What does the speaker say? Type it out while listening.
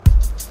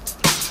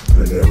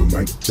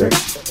Mic check.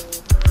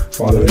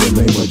 Father, in the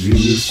name of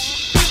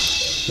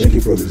Jesus, thank you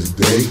for this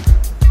day.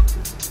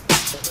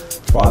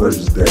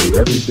 Father's Day.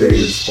 Every day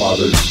is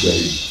Father's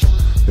Day.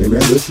 Amen.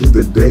 This is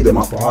the day that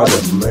my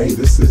father made.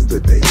 This is the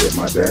day that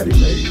my daddy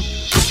made.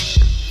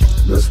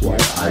 That's why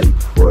I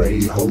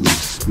pray, Holy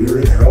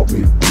Spirit, help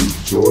me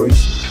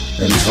rejoice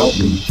and help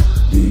me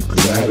be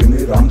glad in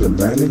it. I'm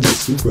demanding a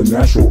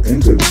supernatural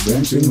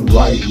intervention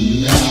right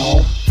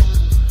now.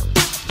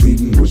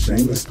 Pleading with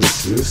shameless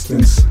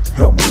persistence.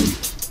 Help me.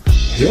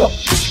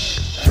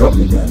 Help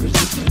me manage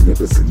this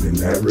magnificent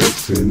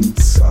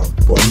inheritance,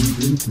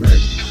 abundant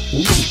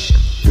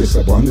this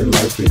abundant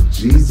life that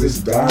Jesus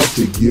died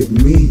to give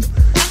me,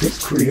 his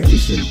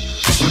creation.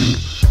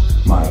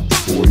 My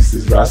voice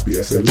is raspy.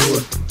 I said,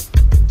 Lord,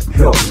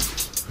 help me.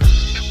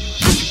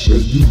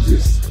 Let's do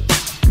this.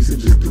 He said,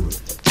 just do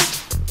it.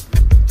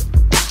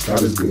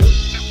 God is good.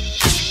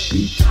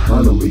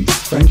 Eternally.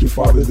 Thank you,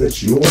 Father,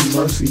 that your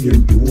mercy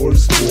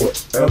endures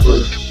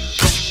forever.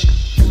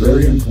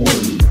 Very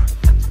important.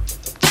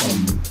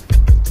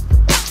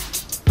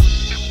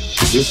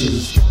 This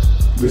is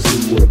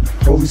what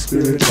Holy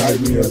Spirit guide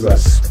me as I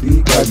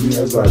speak, guide me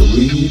as I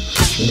read.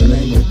 In the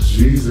name of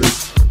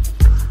Jesus,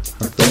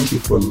 I thank you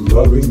for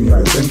loving me.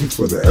 I thank you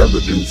for the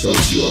evidence of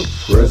your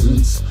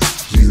presence.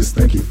 Jesus,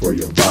 thank you for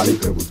your body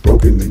that was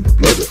broken and the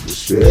blood that was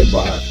shed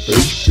by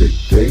faith.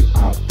 Today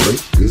I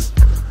break this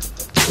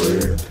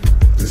bread.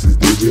 This is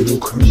digital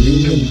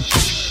communion.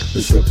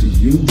 It's up to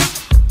you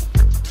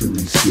to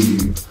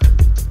receive.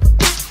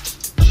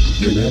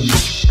 Amen.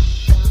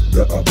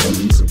 The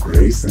abundance of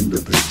grace and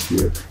of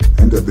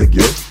the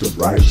gift of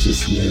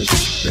righteousness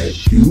that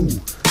you,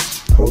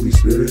 Holy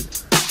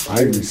Spirit,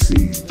 I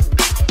receive.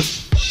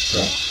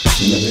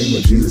 In the name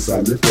of Jesus,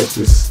 I lift up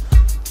the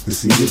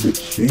seed of the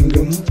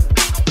kingdom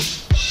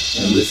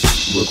and this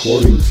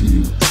recording to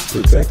you.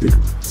 Protect it.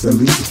 Send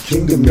these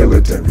kingdom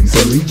military.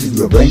 Send legions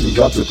of angels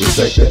out to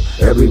protect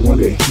everyone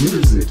that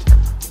hears it.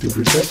 To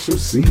protect your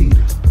seed.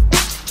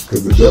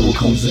 Because the devil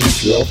comes in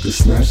himself to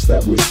snatch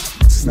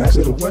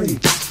it away.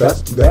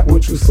 That's that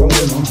which you sow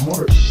in our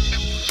heart.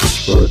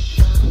 But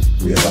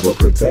we have a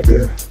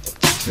protector.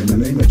 In the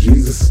name of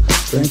Jesus,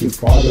 thank you,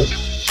 Father,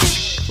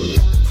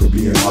 for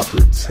being our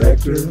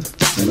protector.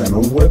 And that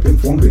no weapon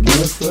formed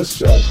against us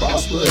shall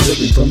prosper. And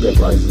every tongue that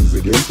rises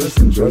against us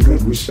in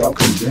judgment we shall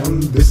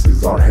condemn. This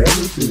is our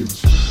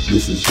heritage.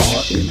 This is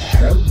our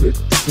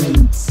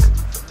inheritance.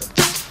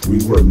 We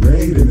were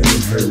made an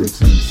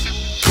inheritance.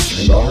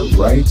 And our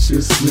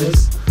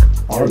righteousness,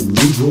 our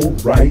legal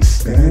right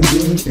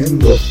standing in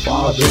the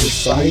Father's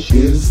sight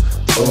is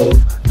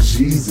of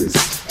Jesus.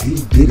 He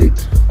did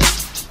it.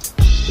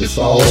 It's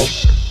all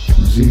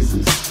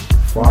Jesus.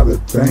 Father,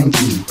 thank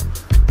you.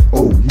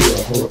 Oh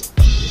yeah, hold up.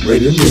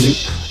 Wait a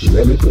minute.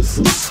 Let me put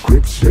some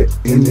scripture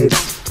in it.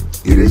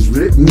 It is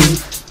written,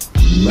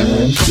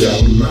 man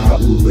shall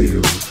not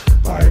live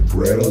by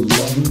bread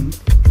alone,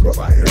 but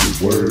by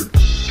every word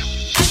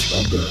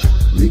of the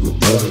legal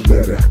love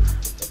letter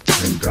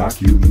and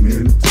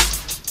document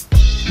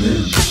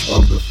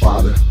of the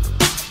Father.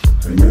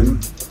 Amen.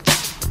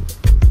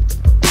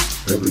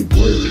 Every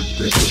word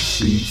that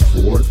proceeds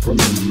forth from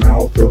the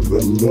mouth of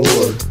the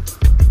Lord.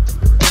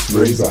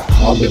 Raise a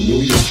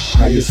hallelujah,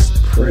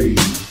 highest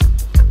praise.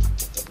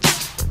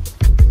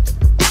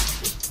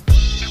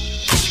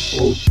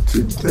 Oh,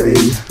 today,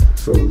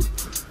 so,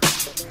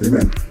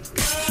 amen.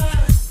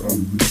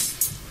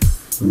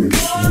 Let me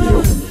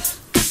open this.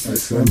 I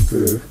sent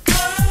the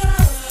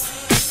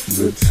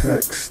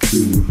text to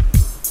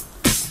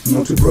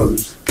two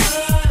brothers.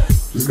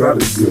 This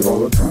God is good all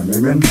the time.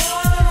 Amen.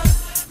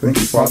 Thank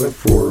you, Father,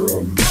 for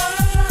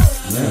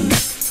man,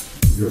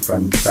 you're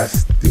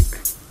fantastic.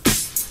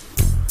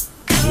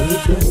 Where did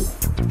it go?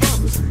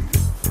 Let's see.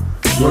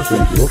 Lord,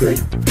 thank you. Okay.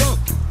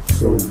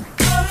 So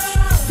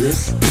this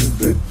is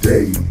the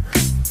day,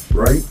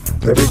 right?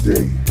 Every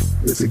day.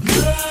 It's a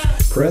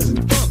gift.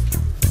 Present.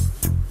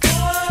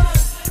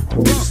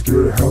 Holy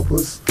Spirit, help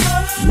us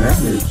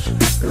manage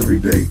every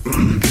day.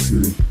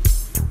 Excuse me.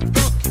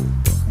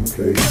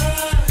 Okay.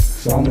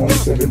 Psalm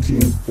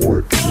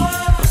 117:14.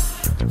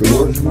 The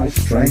Lord is my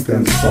strength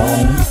and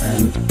song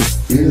and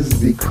is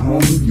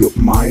become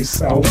my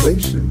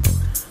salvation.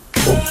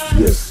 Oh,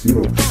 yes,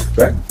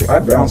 that I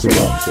bounce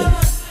around. So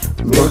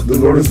the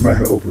Lord is my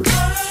helper.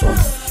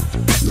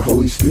 The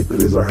Holy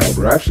Spirit is our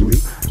helper.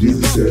 Actually,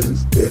 Jesus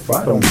says, if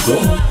I don't go,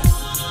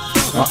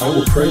 I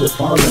will pray the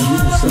Father and He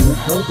will send a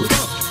helper.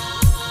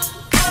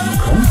 And the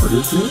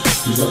comforter too.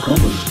 He's our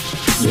comforter.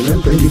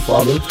 Amen. Thank you,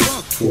 Father,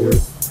 for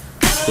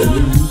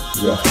sending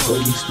the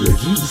Holy Spirit.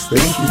 Jesus,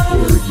 thank you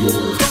for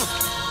your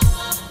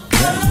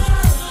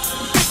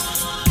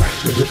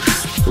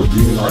for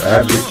being our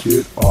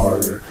advocate,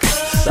 our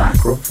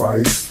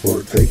sacrifice,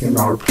 for taking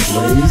our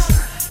place,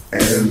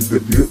 and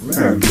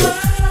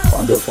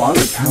the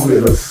Father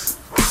counted us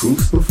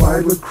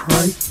crucified with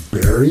Christ,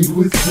 buried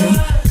with Him,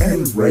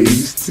 and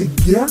raised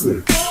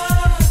together.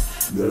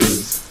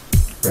 There's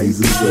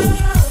phases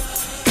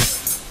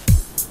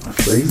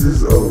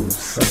of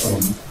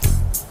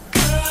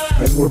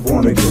As we're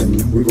born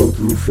again, we go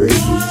through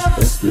phases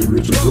of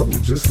spiritual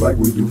growth, just like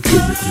we do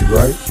physically,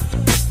 right?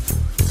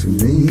 To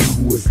me,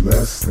 who is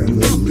less than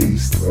the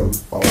least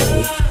of all,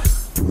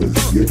 was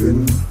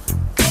given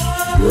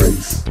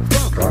grace,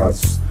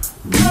 God's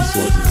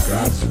resources,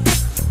 God's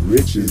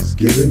riches,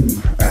 given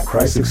at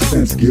Christ's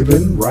expense,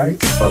 given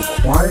rights,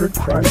 acquired,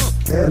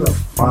 Christ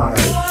edified.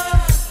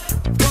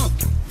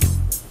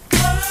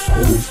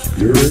 Holy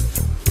Spirit,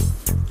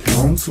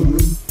 counsel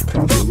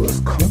us,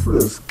 comfort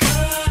us,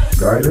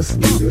 guide us,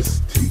 lead us,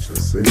 teach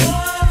us. Amen.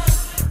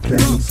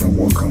 Can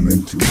someone come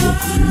into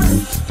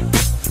agreement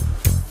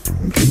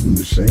on keeping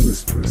the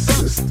shameless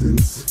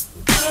persistence?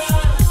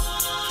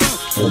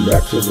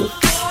 Back to the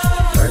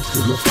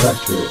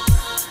fact that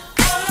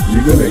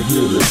you're gonna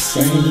hear the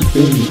same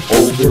thing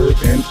over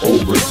and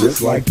over,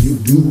 just like you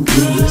do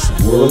in this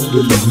world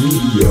in the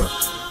media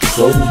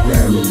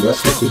programming.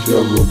 That's what the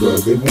devil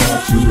does. They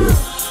want you to,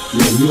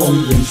 you don't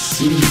even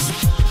see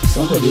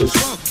some of this.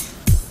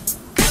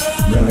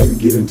 Man, I can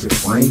get into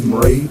frame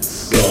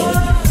rates,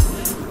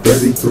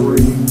 33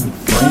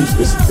 frames.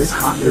 It's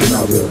hot here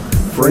now. The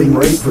frame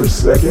rate per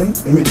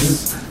second,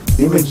 images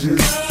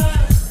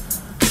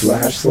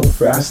flash so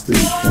fast and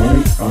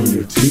funny on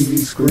your TV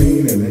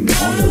screen and then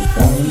on your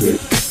phone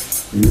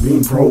that you're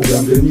being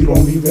programmed and you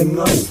don't even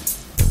know.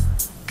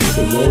 But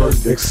the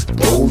Lord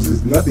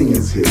exposes. Nothing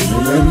is hidden.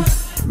 Amen.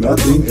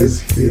 Nothing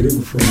is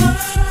hidden from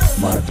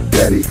my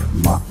daddy,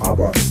 my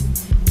Abbas.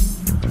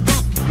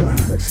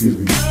 Excuse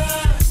me.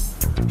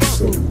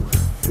 So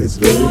it's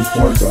very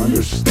important to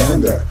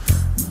understand that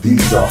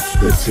these are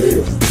the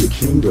tales, the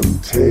kingdom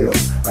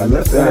tales. I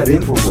left that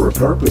in for a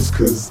purpose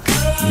because,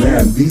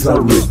 man, these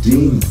are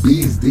redeemed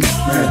bees. These,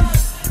 man,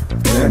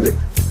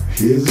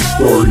 his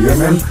story,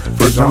 amen.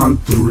 For John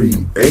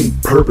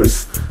 3:8,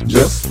 purpose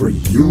just for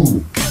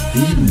you.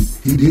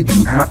 He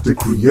didn't have to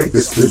create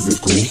this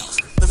physical.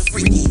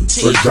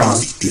 For John,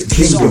 the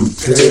kingdom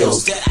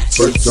tales.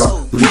 For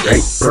John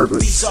 3:8,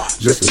 purpose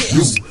just for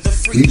you.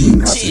 He didn't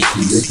have to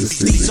create this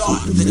physical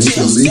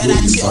dimension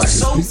legally by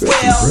his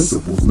precepts and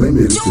principles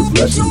limited to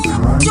flesh and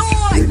time.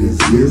 It is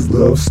his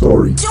love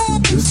story.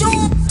 He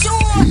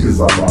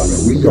is our Father.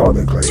 We are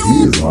the clay.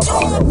 He is our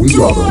Father. We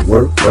are the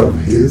work of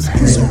his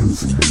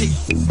hands.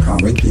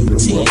 Common kingdom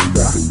world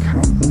God.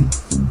 Come.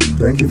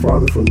 Thank you,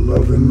 Father, for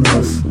loving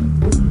us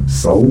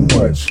so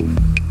much.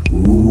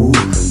 Ooh,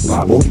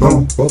 Bible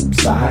bump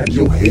upside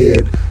your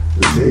head.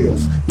 The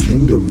tales,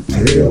 kingdom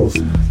tales.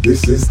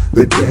 This is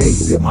the day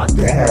that my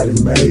dad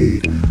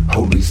made.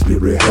 Holy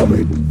Spirit, help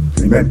me.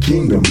 Amen.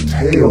 Kingdom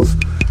tales.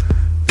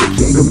 The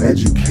kingdom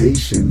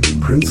education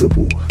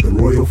principle. The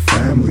royal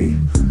family.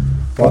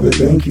 Father,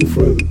 thank you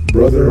for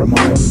Brother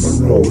Miles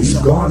Monroe. He's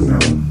gone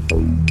now.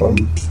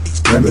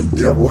 And the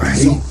devil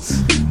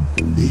hates.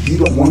 He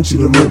don't want you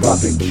to know about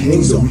the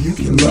kingdom. You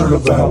can learn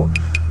about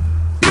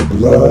the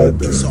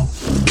blood.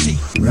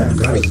 Man,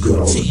 God is good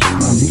all the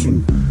time. You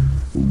can.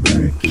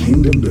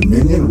 Kingdom,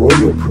 dominion,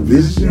 royal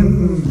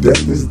provision.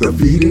 Death is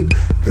defeated.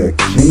 The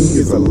king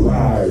is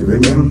alive.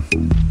 Amen.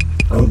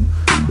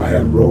 I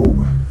had wrote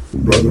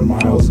Brother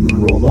Miles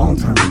Monroe a long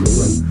time ago,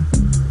 and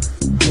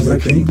I was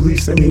like, "Can you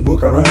please send me a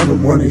book?" I don't have the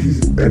money.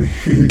 And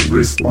he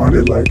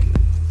responded like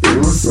it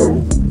was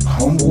so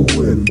humble,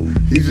 and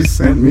he just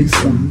sent me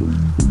some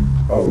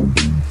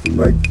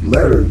like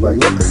letters, like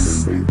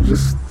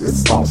just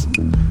it's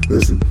awesome.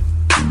 Listen,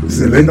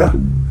 Linda.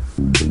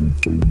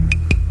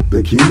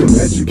 The kingdom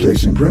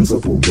education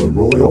principle, the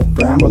royal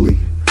family.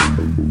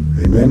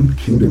 Amen.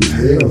 Kingdom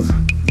tales.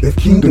 If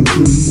kingdom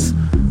keys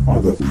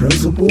are the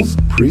principles,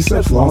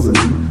 precepts, laws,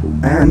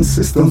 and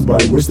systems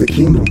by which the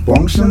kingdom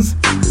functions,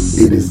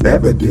 it is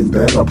evident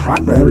that a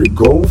primary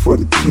goal for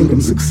the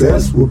kingdom's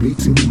success will be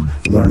to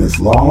learn its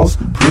laws,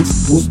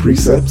 principles,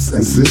 precepts,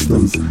 and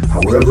systems.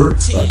 However,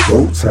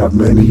 adults have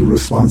many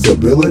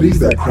responsibilities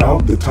that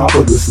crowd the top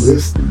of this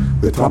list,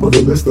 the top of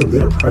the list of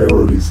their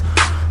priorities.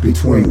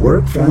 Between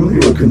work, family,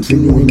 or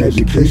continuing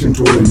education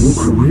toward a new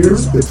career,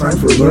 the time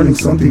for learning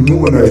something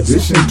new in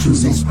addition to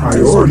these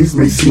priorities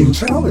may seem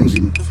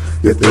challenging.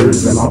 Yet there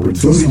is an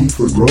opportunity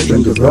for growth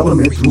and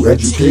development through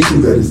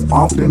education that is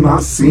often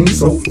not seen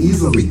so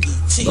easily.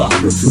 The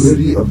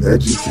opportunity of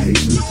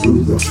education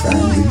through the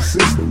family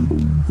system.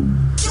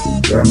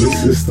 Family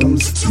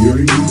systems,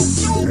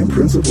 theories, and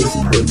principles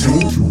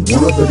pertain to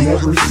one of the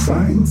newer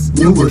sciences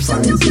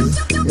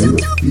in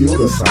the field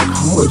of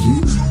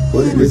psychology,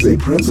 but it is a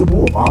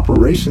principle of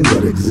operation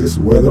that exists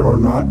whether or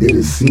not it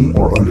is seen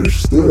or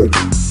understood.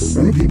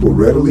 Many people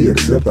readily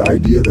accept the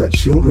idea that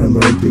children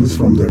learn things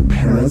from their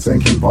parents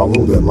and can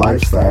follow the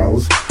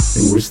lifestyles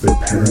in which their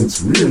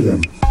parents rear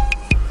them.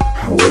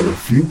 However,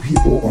 few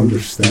people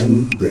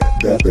understand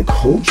that the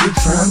culture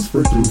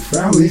transfer through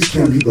families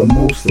can be the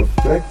most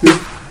effective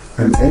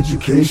and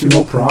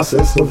educational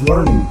process of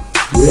learning.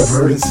 We have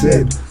heard it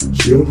said,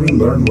 children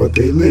learn what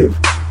they live.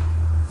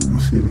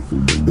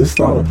 This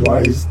thought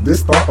applies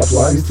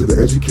to the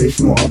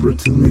educational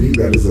opportunity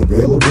that is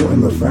available in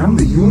the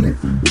family unit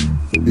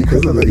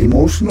because of the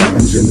emotional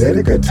and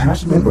genetic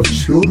attachment of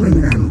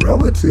children and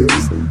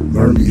relatives.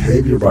 Learned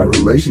behavior by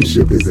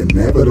relationship is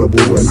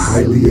inevitable and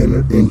highly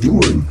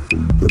enduring.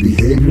 The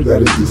behavior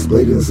that is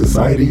displayed in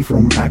society,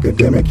 from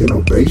academic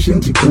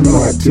innovation to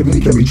criminal activity,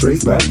 can be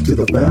traced back to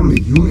the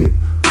family unit.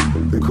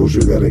 The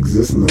culture that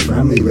exists in the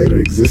family later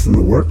exists in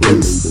the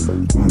workplace,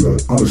 on the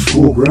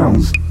school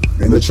grounds,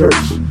 in the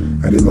church,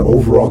 and in the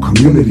overall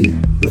community.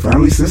 The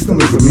family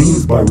system is the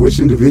means by which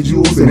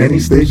individuals in any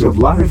stage of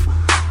life,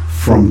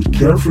 from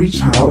carefree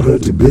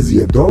childhood to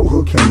busy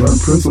adulthood, can learn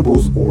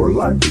principles of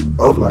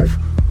life.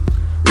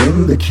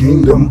 In the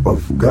kingdom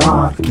of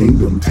God,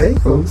 kingdom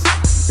tales.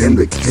 In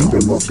the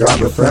kingdom of God,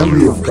 the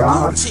family of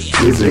God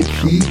is a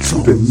key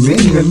to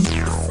dominion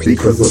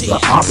because of the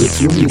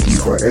opportunity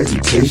for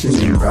education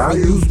in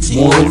values,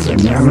 morals,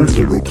 and manners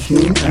of the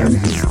king and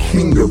his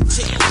kingdom.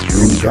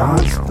 In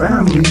God's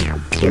family,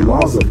 the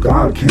laws of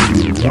God can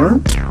be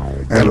learned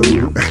and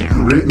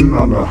written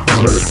on the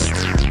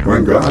heart,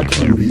 when God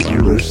can be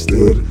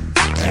understood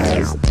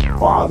as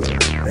Father.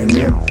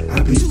 Amen.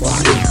 Happy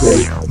Father's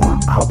Day, my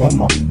Abba,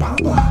 my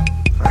Papa.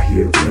 I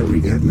hear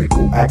every ethnic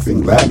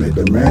acting gladly,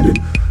 demanding,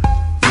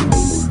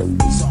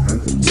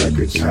 like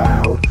a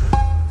child.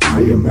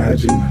 I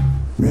imagine,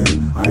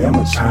 man, I am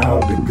a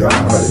child of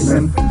God,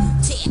 amen.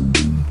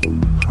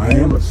 I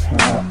am a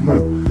child,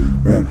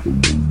 man.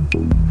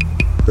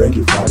 Thank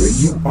you, Father.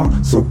 You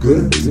are so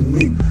good to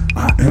me.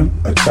 I am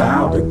a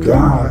child of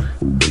God.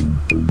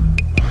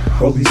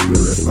 Holy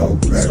Spirit, oh,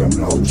 let them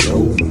know, show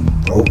them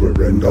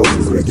over and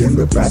over again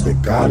the fact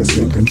that God is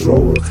in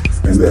control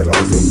and that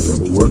all things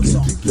are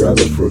working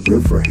together for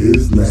good for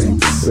His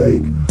name's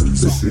sake.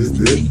 This is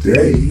the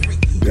day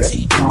that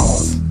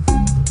comes.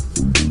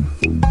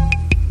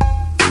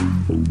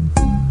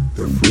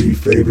 The free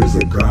favors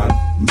of God,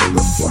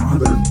 the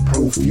Father,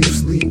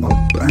 profusely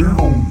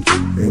abound.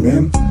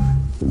 Amen.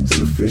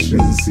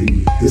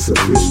 Sufficiency, His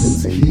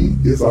sufficiency, He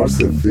is our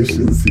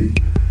sufficiency.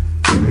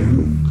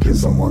 Amen. Can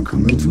someone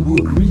come into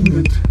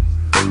agreement?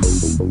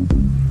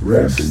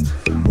 Rest.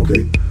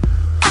 Okay.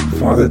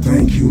 Father,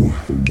 thank you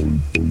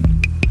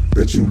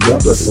that you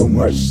loved us so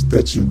much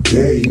that you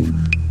gave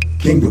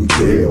Kingdom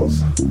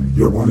Tales,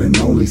 your one and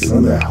only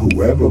Son, that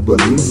whoever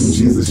believes in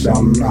Jesus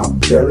shall not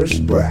perish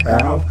but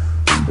have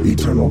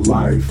eternal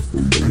life.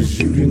 Because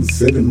you didn't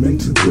send him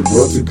into the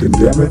world to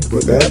condemn it,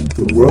 but that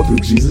the world through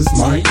Jesus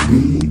might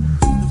be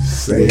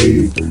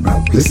saved.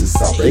 Now this is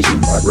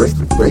salvation by grace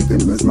through faith,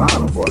 and it's not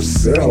of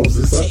ourselves.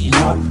 It's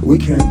not we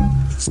can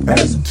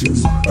add to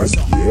a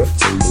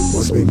gift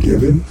what's been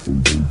given.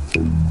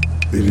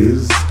 It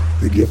is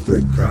the gift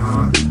of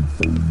God.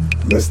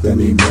 Less than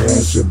a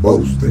man should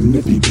boast, and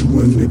if he do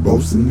any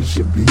boasting, it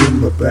should be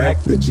in the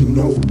fact that you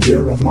know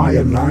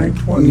Jeremiah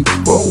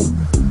 9:24.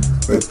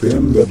 Let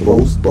them that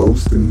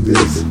boast in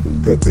this,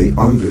 that they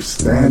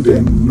understand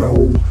and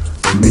know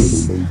me.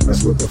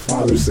 That's what the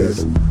Father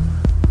says.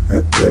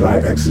 That I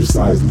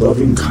exercise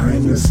loving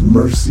kindness,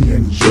 mercy,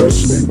 and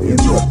judgment in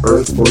the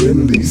earth. For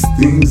in these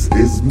things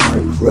is my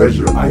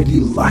pleasure. I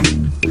delight,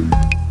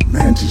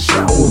 man, to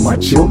shower my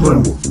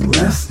children with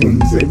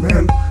blessings.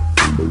 Amen.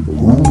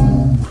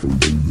 Ooh,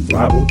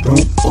 Bible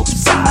don't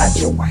upside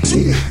your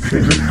head.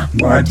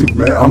 Mind you,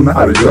 man, I'm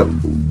not a joke.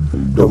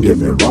 Don't get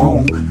me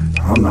wrong.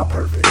 I'm not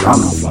perfect. I'm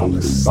not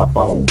flawless. I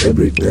fall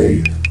every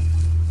day.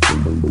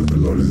 But the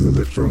Lord is the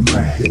lifter of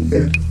my head.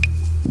 And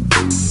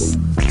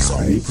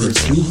He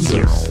pursues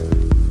us.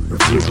 If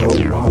we go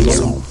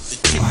wallow,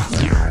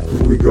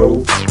 if we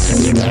go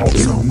hanging out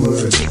in the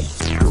mud,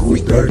 if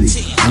we dirty,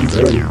 I'm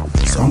dirty.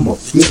 I'm a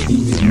filthy,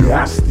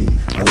 nasty.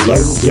 I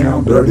lay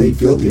down dirty,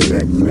 filthy,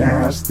 and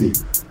nasty.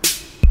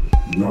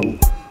 No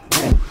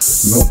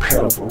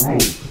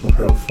pedophile. No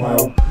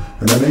pedophile.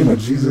 In the name of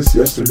Jesus,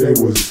 yesterday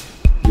was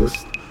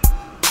just,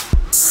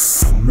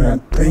 oh man,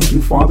 thank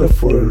you, Father,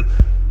 for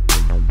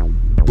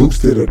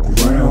boosted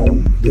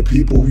around the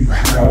people you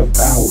have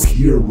out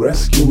here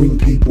rescuing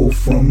people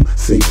from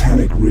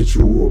satanic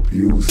ritual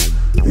abuse.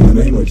 In the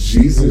name of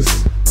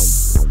Jesus,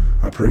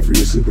 I pray for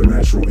your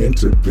supernatural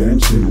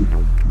intervention.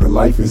 The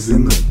life is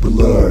in the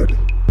blood.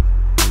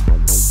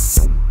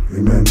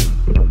 Amen.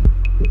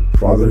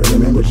 Father, in the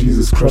name of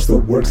Jesus, crush the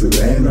works of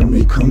the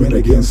enemy coming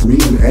against me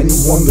and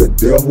anyone the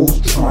devil's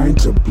trying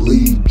to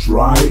bleed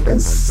dry and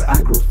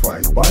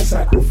sacrifice. By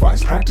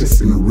sacrifice,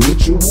 practicing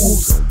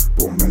rituals,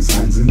 forming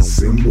signs and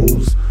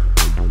symbols,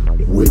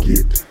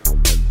 wicked.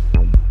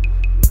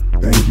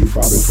 Thank you,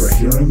 Father, for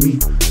hearing me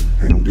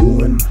and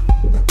doing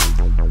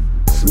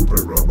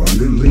super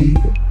abundantly,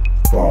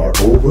 far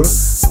over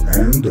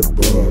and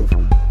above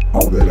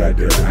all that I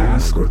dare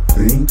ask or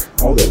think,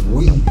 all that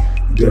we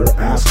dare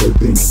ask or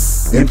think,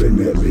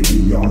 infinitely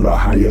beyond our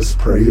highest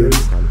prayers,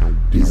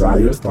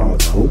 desires,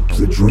 thoughts, hopes,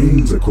 and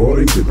dreams,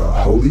 according to the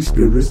Holy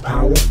Spirit's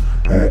power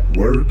at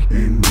work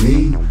in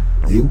me,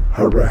 you,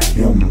 her,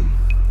 him,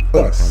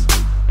 us.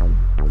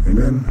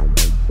 Amen.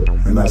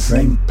 And that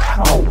same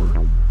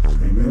power,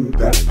 amen,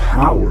 that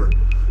power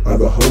of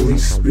the Holy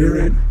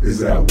Spirit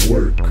is at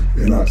work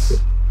in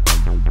us.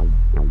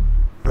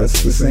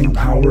 That's the same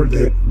power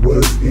that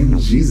was in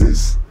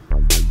Jesus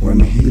when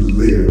he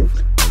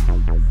lived,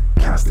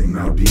 casting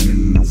out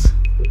demons,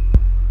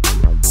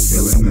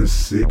 healing the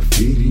sick,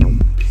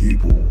 feeding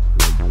people,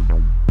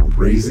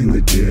 raising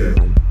the dead,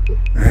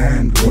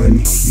 and when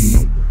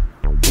he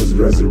was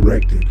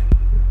resurrected.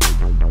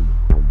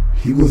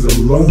 He was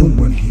alone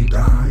when he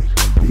died.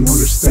 Do you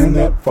understand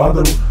that,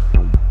 Father?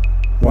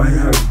 Why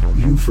have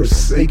you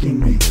forsaken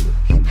me?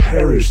 He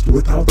perished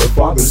without the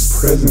Father's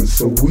presence,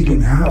 so we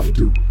didn't have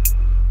to.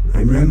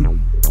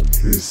 Amen.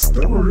 His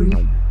story,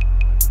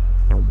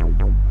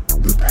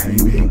 the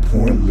pain ain't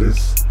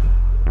pointless.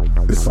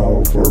 It's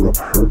all for a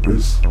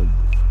purpose.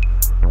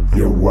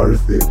 You're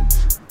worth it.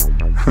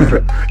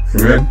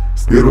 Amen.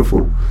 It's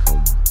beautiful.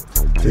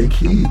 Take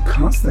heed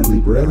constantly,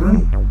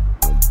 brethren.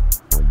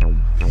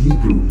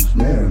 Hebrews,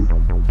 man.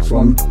 So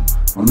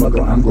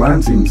I'm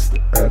glancing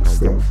at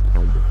stuff.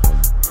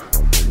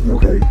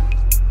 Okay.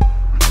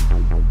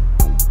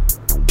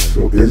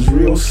 So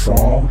Israel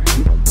saw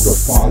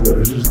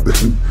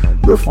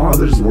the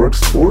father's works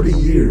 40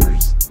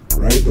 years,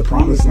 right? The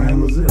promised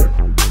land was there.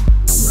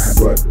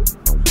 But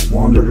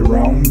wandered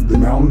around the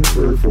mountain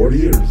for 40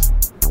 years.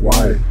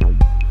 Why?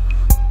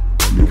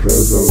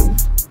 Because of,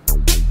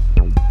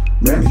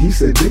 man, he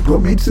said, they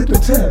put me to the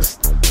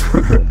test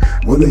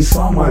when they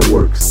saw my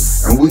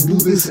works. And we do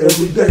this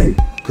every day,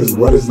 because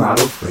what is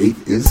not of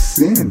faith is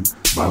sin.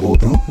 Bible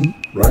thumping,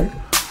 right?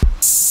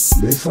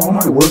 They saw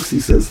my works, he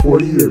says,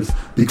 40 years.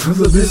 Because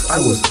of this, I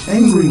was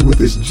angry with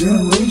this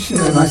generation,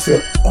 and I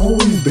said,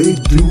 always they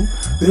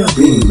are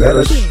being led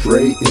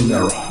astray in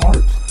their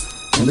heart.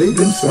 And they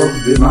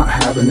themselves did not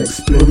have an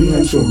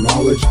experiential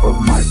knowledge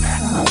of my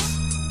past,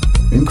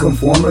 in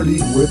conformity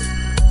with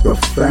the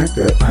fact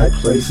that I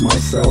placed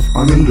myself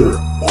under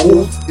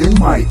oath in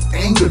my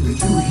anger.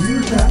 Did you hear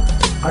that?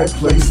 I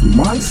placed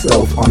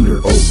myself under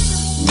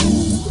oath.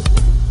 Ooh.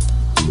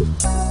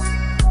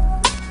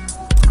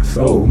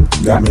 So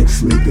that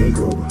makes me think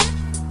of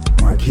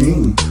my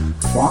King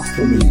fought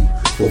for me,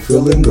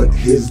 fulfilling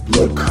his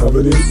blood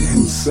covenant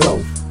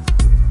himself.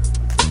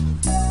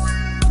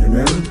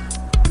 Amen.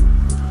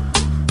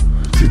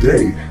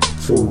 Today,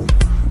 so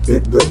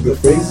the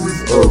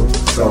phases of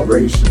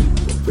salvation,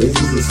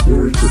 phases of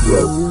spiritual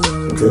growth,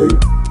 okay?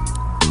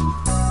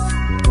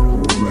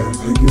 Oh man,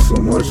 thank you so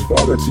much,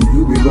 Father. To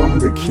you belong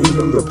the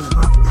kingdom, the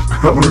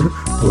power,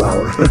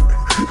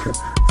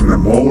 and the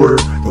mower,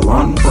 the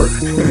lawnmower.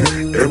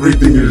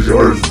 Everything is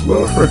yours,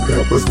 Lord.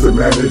 Help us to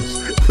manage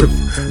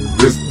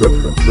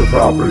the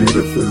property,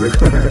 the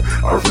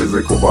physical, our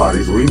physical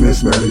bodies. We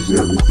mismanage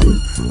everything.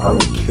 I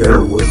don't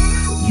care what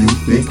you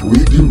think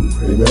we do.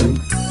 Amen.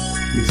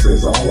 He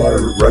says all our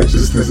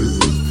righteousness is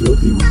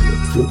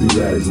filthy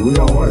rags. We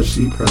all as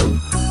sheep have,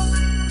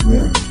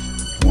 man,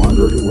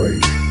 wandered away.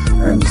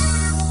 And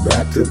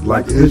back to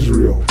like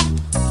Israel,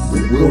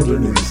 the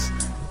wilderness,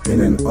 in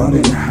an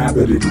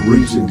uninhabited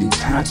region,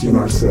 detaching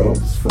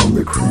ourselves from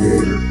the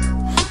Creator.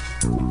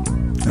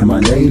 And my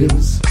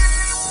natives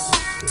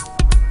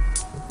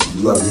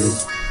love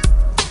it.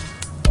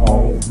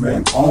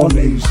 All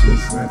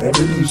nations, man,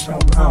 every knee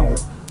shall bow.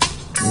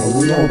 You know,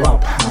 we know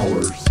about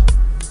powers.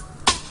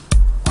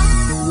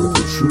 With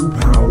the true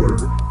power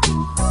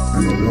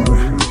and the one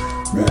hand,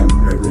 man,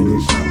 every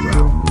knee shall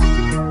bow.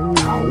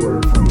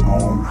 Power from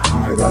on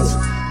high. That's,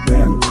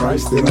 man,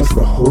 Christ in us,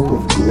 the hope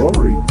of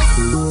glory.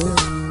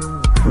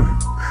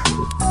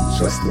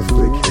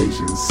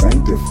 Justification,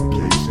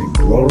 sanctification,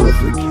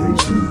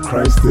 glorification.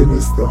 Christ in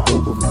us, the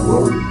hope of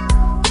glory.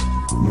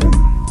 Amen.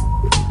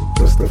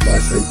 Justify,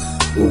 say,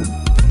 oh,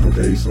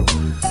 okay, so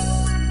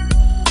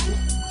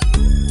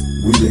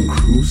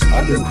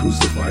I've been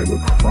crucified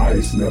with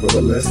Christ.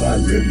 Nevertheless, I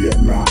live,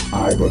 yet not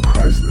I, but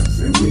Christ lives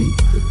in me.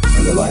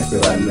 And the life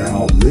that I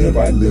now live,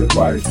 I live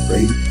by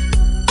faith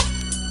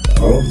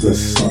of the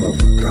Son of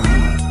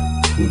God,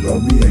 who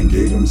loved me and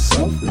gave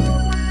himself for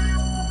me.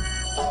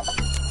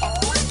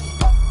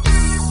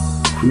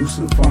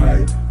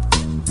 Crucified,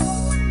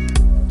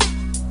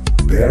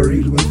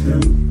 buried with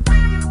him,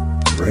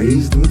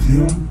 raised with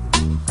him,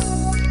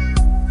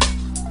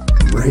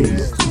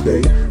 raised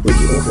today. But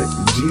okay,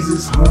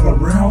 Jesus hung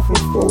around for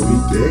 40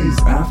 days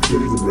after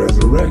the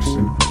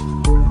resurrection,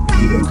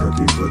 even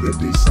cooking for the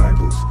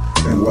disciples.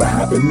 And what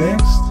happened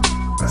next?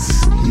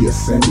 He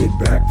ascended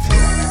back to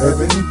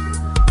heaven,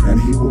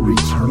 and he will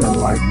return in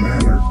like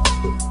manner.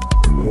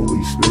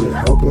 Holy Spirit,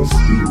 help us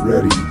be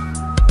ready.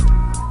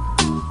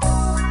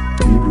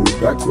 Hebrews,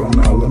 back to him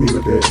now. Let me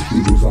look at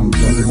Hebrews. I'm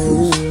jumping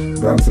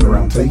through, bouncing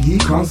around. Take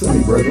heed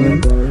constantly,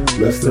 brethren,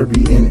 lest there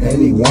be in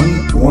any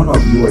one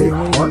of you a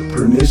heart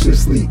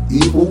perniciously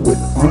evil with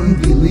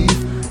unbelief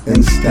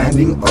and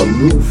standing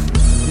aloof,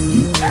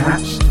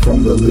 detached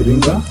from the living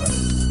God.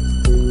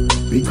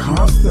 Be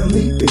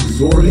constantly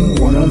exhorting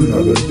one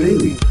another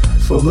daily.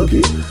 So look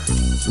at,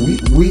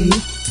 we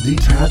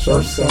detach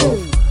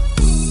ourselves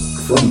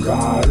from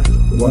God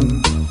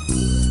when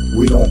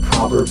we don't.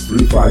 Proverbs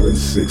 3, 5, and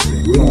 6.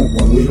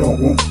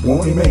 When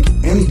we make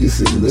any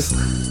decision, listen,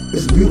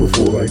 it's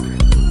beautiful. Like,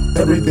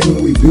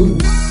 everything we do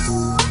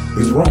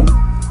is wrong.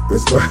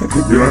 It's like, you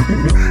know what I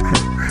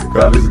mean?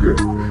 God is good.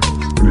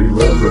 And he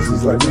loves us.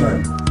 He's like,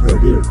 man,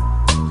 here,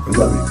 I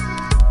love you.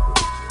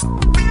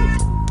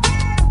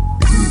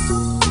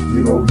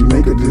 You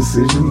make a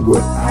decision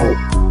without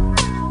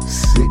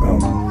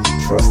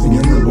trusting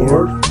in the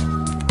Lord,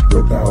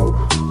 without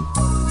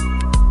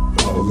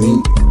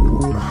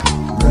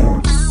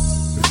man,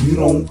 if you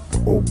don't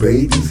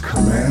obey these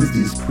commands,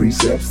 these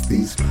precepts,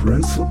 these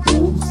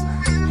principles,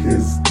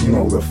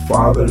 the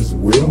Father's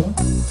will,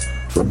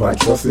 by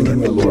trusting in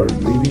the Lord,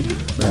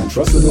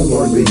 trust in the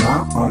Lord, lean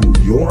not on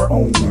your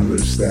own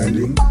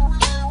understanding.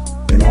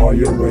 In all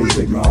your ways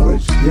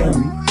acknowledge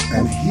Him,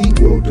 and He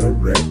will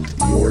direct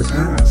your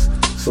paths.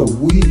 So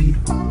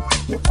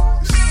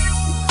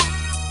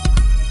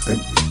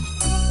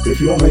if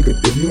you make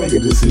a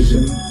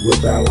decision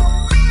without,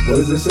 what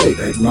does it say?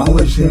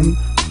 Acknowledge Him,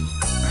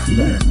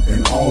 man,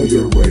 in all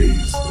your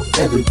ways,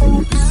 everything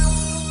you do.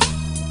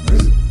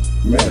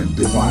 Man,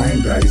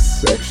 divine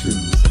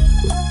dissections,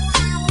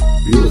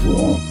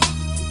 beautiful,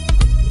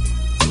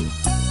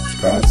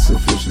 God's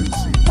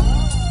sufficiency.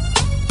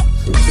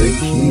 So take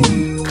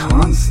heed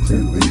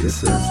constantly, it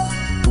says,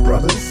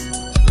 brothers.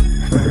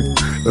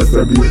 Lest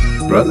there be,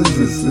 brothers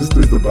and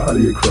sisters, the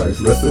body of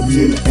Christ, lest there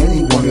be in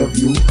any one of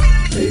you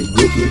a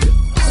wicked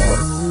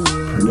heart,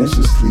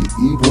 perniciously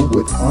evil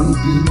with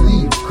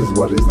unbelief, because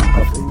what is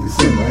not a thing is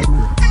sin, right?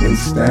 And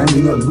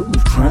standing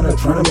aloof, trying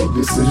to make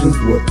decisions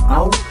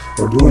without,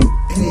 or doing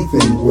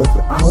anything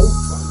without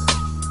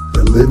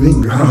the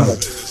living God,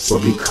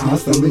 but be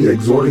constantly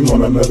exhorting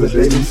one another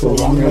daily, so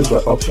long as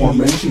the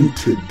aforementioned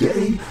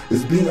today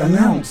is being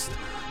announced,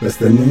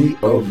 lest any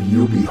of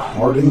you be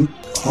hardened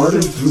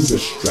through the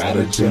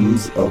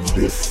stratagems of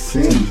this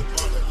sin.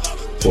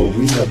 For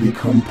we have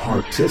become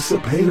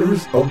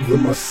participators of the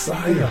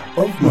Messiah,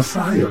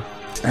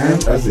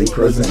 and as a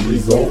present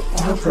result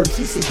are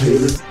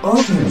participators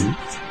of Him.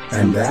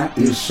 And that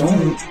is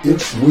shown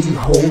if we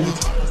hold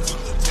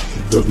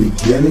the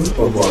beginning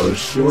of our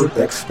assured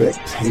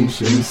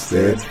expectation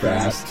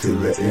steadfast to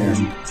the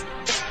end.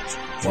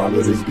 While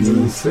it is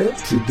being said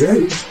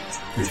today,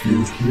 if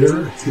you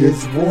hear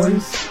His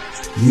voice,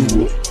 you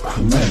will,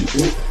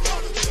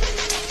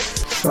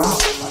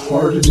 stop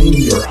hardening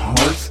your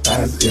hearts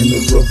as in the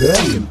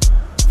rebellion.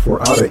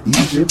 For out of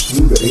Egypt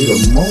through the aid of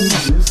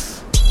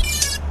Moses,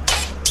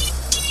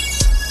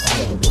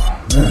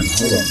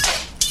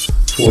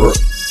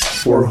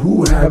 For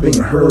who having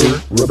heard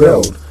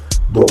rebelled?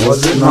 But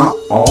was it not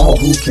all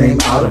who came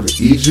out of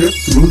Egypt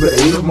through the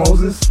aid of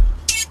Moses?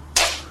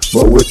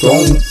 But with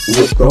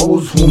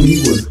those whom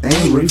He was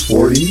angry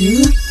 40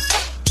 years?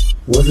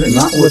 Was it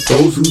not with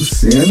those who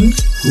sinned,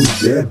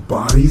 whose dead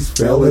bodies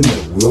fell in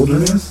the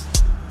wilderness,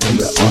 in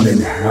the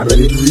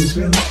uninhabited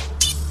region?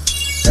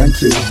 And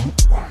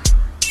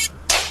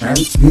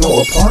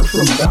apart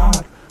from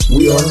God,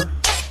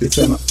 it's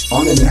an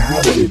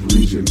uninhabited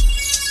region.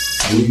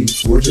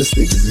 We're just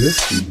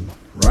existing,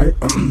 right?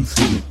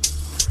 Excuse me.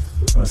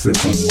 I said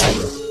some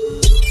water.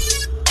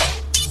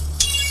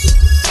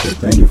 Okay,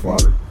 thank you,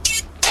 Father.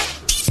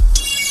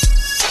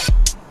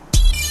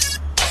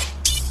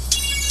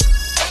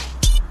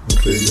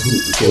 Okay,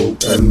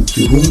 and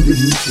to whom did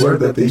He swear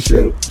that they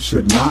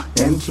should not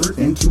enter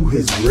into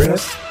His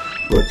rest,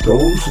 but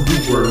those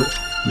who were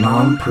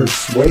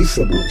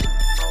non-persuadable?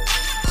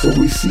 So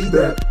we see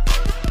that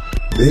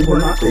they were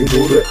not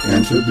able to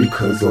enter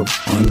because of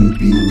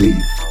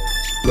unbelief.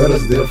 Let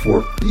us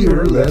therefore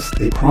fear lest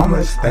a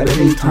promise at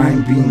any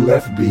time being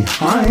left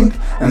behind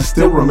and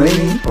still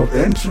remaining of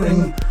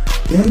entering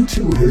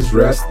into His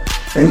rest,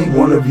 any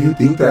one of you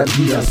think that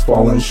he has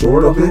fallen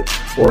short of it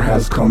or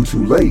has come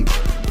too late.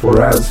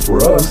 For as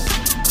for us,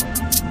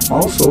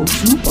 also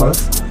to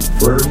us,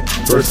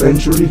 first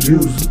century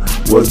Jews,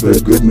 was the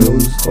good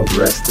news of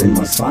rest in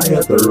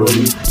Messiah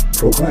thoroughly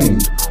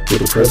proclaimed, with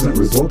the present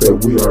result that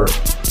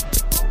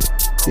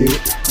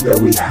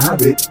we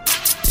have it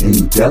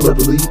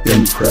indelibly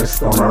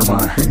impressed on our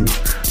minds.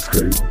 It's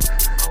crazy.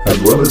 As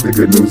well as the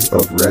good news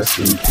of rest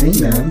in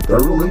Canaan,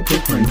 thoroughly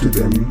proclaimed to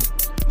them,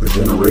 the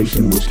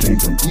generation which came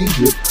from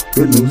Egypt,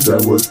 good news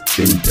that was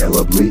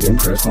indelibly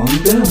impressed on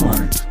their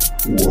minds.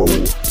 Whoa.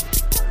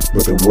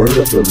 But the word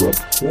of the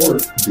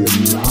report did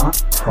not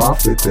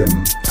profit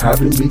them,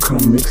 having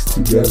become mixed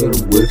together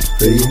with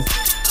faith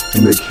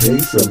in the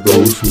case of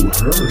those who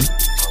heard.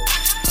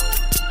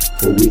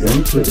 For we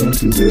enter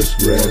into this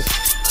rest.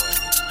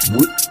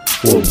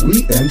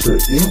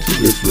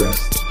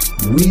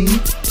 We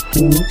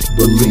who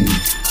believe.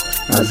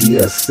 As He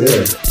has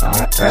said,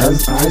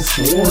 as I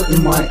swore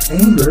in my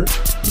anger,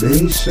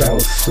 they shall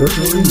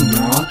certainly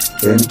not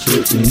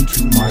enter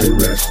into my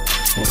rest.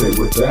 Okay,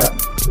 with that,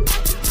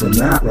 from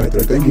that right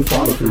there, thank you,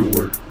 Father, for your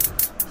word.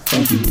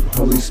 Thank you,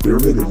 Holy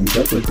Spirit, that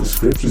interpret the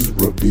scriptures,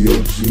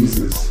 reveal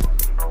Jesus.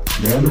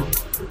 Man,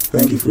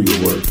 thank you for your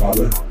word,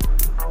 Father.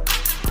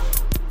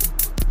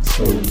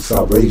 So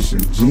salvation,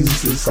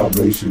 Jesus'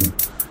 salvation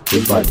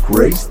is by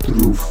grace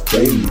through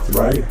faith,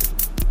 right?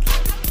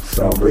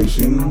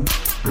 Salvation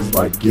is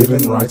by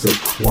given rights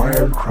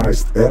acquired,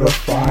 Christ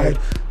edified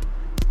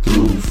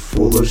through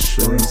full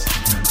assurance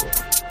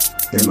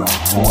in the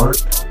heart,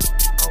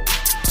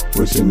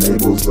 which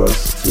enables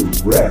us to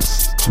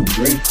rest, to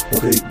reign.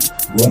 Okay,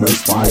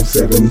 Romans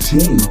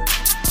 5:17.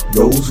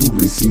 Those who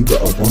receive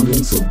the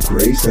abundance of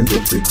grace and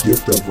of the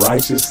gift of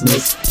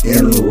righteousness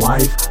in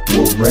life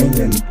will reign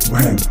in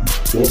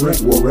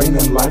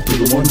life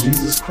through the one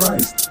Jesus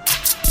Christ.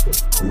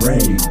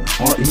 Reign,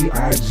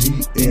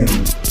 R-E-I-G-N,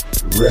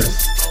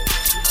 rest,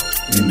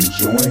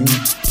 enjoying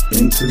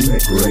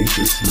intimate,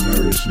 gracious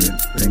nourishment.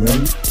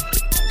 Amen.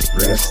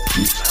 Rest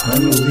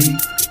eternally,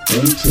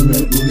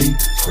 intimately,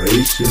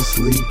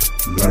 graciously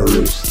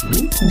nourished.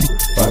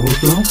 Bible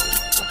film.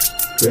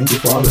 Thank you,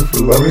 Father,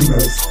 for loving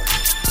us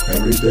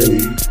every day.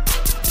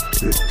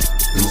 This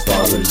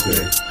Father's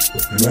Day.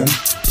 Amen.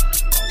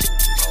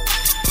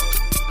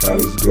 God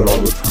is good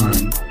all the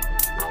time.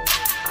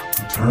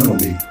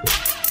 Eternally.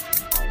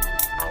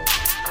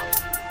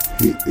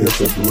 It's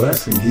a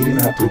blessing. He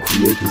didn't have to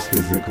create this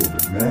physical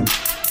dimension.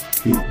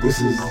 You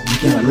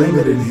can't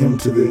limit him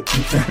to the,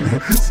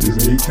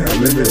 you can't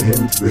limit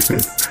him to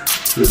this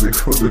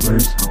physical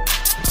dimension.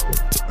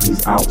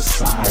 He's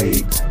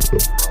outside.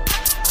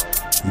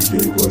 He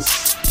gave us,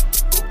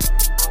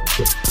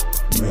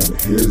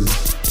 his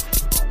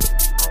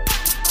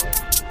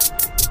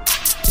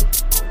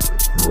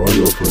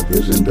royal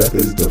provision. Death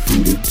is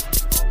defeated.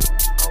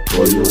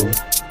 Royal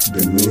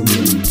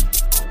dominion.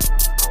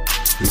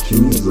 The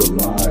King is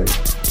alive.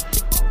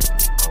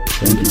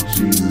 Thank you,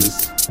 Jesus.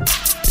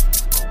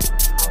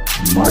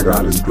 My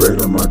God is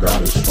greater, my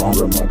God is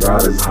stronger, my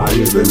God is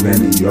higher than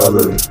any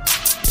other.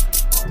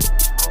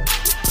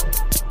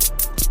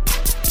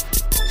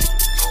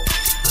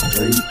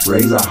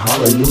 Raise a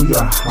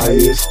hallelujah,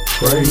 highest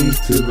praise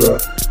to the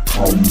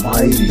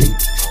Almighty.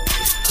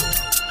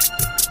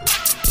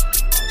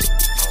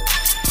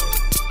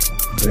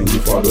 Thank you,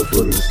 Father,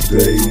 for this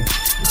day.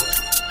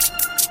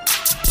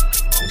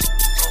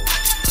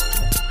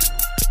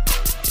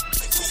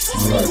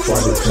 Alright,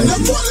 Father, thank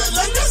you.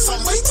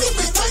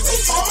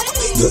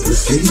 That the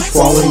seed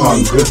falling on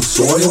good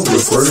soil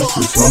refers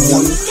to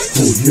someone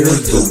who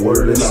hears the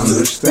word and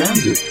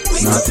understands it.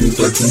 Matthew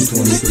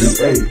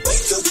 13:23a.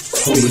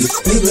 Holy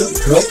Spirit,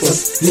 help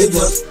us, give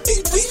us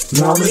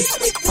knowledge,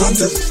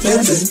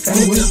 understanding,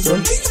 and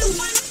wisdom.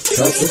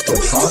 Help us to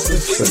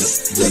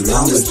process the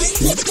knowledge,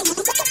 keep,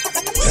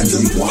 and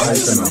be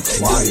wise and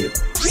apply it.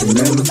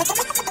 Amen.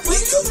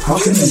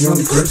 How can a young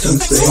person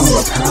stay on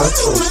the path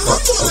of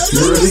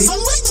purity?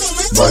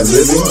 By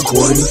living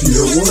according to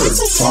your word.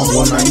 Psalm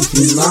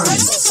 119:9.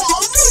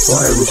 So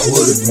I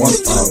recorded one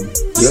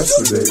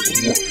yesterday,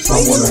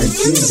 Psalm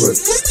 119, but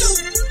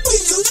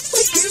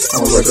I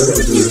was like, I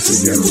gotta do this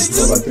again.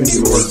 Because I think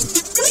it was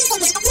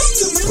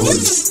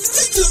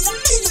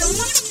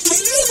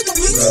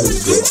that is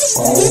good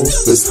all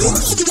the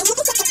time,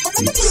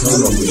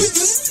 eternally.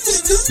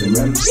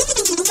 Amen.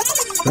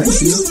 Thank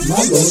you,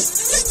 my Lord.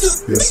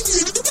 Yes.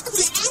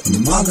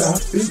 My God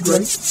is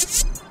great.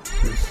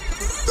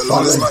 The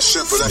Lord is my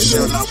shepherd, I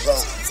shall not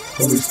want.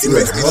 Holy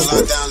Spirit, help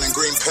us.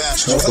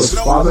 Help us,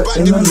 Father,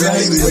 in the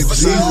name of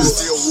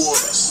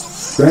Jesus.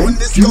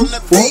 Thank you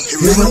for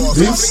hearing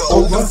this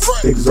over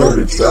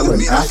exerted fell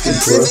and asking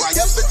for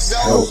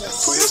help.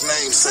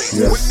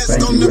 Yes,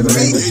 thank you in the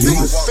name of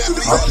Jesus.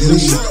 I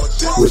plead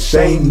with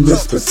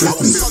shameless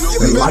persistence,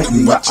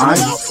 enlighten my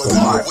eyes for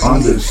my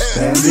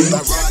understanding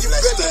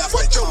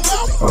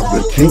of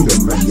the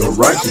kingdom and your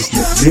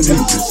righteousness, giving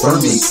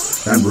discernment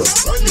and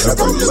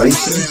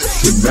revelation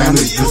to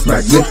manage this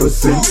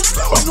magnificent,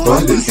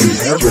 abundant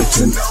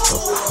inheritance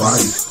of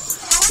Christ.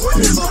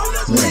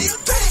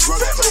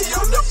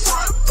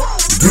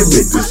 Give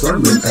me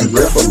discernment and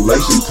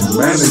revelation to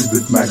manage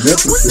this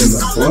magnificent,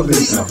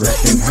 abundant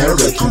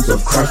inheritance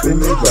of Christ. In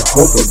me the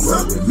hope of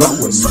glory,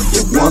 knowing you,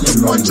 the one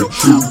and only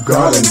true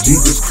God and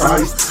Jesus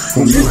Christ,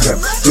 whom you have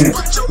sent.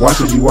 Why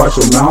should you watch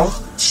your mouth?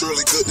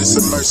 Surely goodness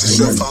and mercy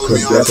shall follow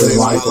me all death the and days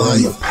of life my are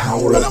in the life,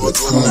 power and I of will the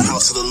dwell in the tongue.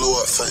 house of the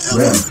Lord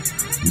forever.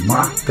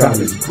 My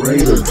God is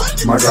greater.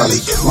 My God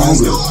is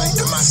stronger.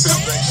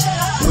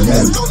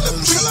 Amen.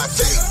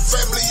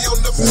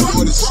 Thank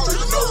you.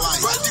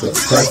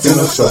 Christ in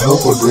us the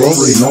hope of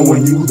glory,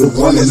 knowing you, the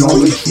one and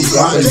only true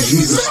God and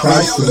Jesus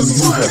Christ, whom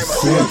you have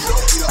sent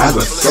as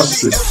a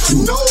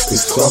substitute to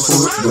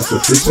suffer the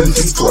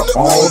sufficiency for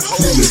all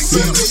to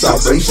receive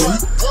salvation,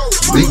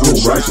 legal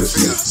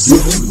righteousness,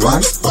 given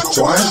right,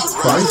 acquired,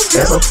 Christ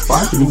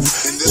edified through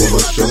full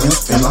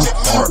assurance in our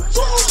heart,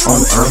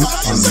 unearned,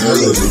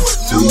 unmerited,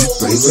 free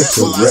favor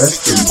to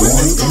rest,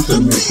 enjoying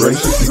intimate,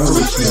 gracious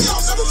nourishment,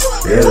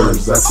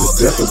 heirs at the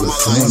death of the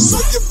Son,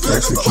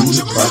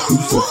 executed by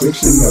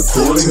crucifixion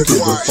according to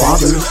the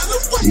Father's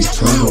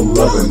eternal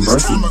love and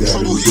mercy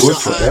that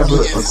endures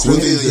forever,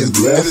 acquitted and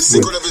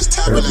blessed with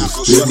every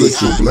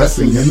spiritual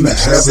blessing in the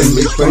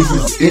heavenly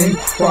places in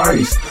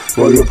Christ.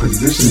 Royal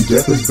position,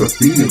 death is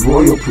defeated.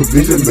 Royal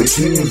provision, the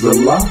King is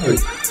alive.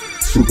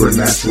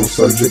 Supernatural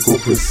surgical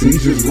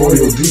procedures,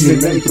 royal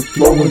DNA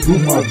flowing through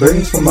my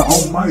veins from the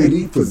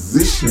almighty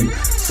physician.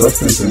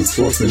 Substance and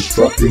source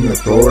instructing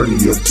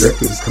authority,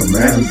 objectives,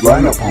 commands,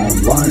 line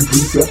upon line,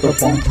 precept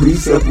upon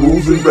precept,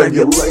 rules and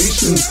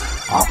regulations.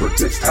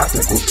 Operatives,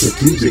 tactical,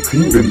 strategic,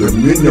 kingdom,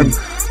 dominion.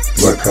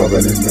 The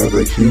covenant of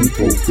the king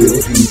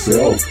fulfilled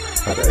himself.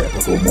 At the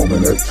epical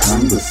moment of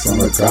time, the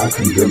Son of God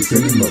condemned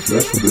sin in the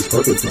flesh for this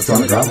purpose. The Son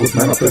of God was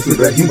manifested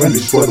that he might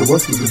destroy the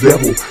works of the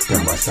devil.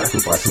 Down by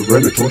sacrifice,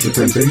 surrender, torture,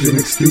 temptation,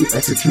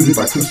 executed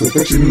by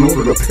crucifixion in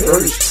order to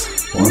perish.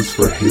 Once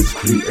for his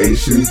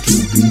creation to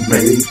be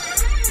made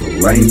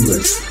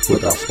blameless,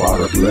 without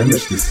spot or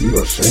blemish, deceit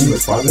or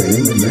shameless. Father,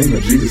 in the name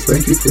of Jesus,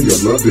 thank you for your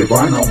love,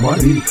 divine,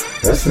 almighty,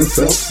 essence,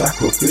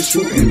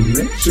 self-sacrificial in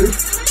nature.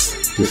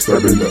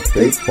 Disturbing the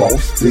fake,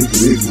 false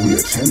fig-leaves we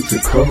attempt to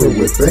cover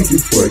with. Thank you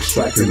for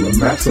extracting the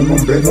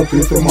maximum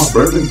benefit from our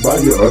burdens by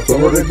your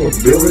authoritative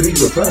ability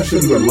to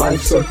fashion the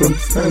life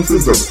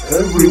circumstances of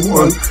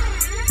everyone.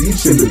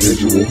 Each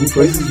individual who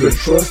places their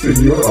trust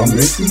in your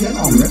omniscient,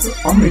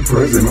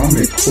 omnipresent,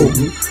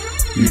 omnipotent,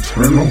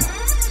 eternal,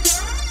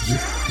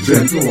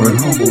 gentle, and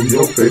humble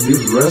yoke that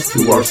gives rest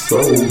to our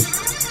souls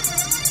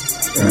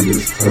and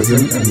is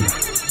present, and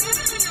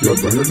your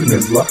burden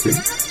is light.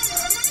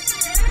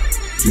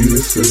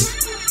 Jesus says,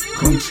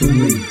 come to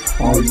me,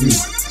 all you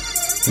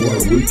who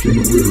are weak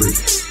and weary.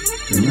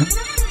 Amen.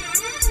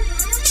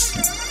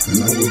 And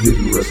I will give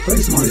you rest.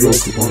 Place my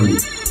yoke upon you.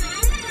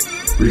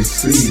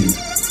 Receive.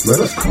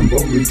 Let us come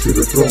boldly to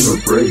the throne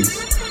of grace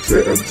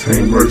to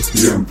obtain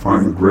mercy and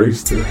find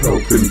grace to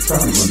help in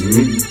time of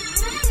need.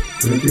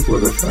 Thank you for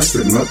the fact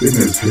that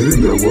nothing is hidden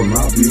that will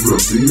not be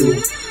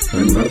revealed,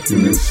 and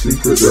nothing is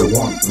secret that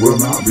will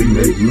not be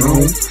made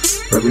known.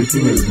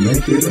 Everything is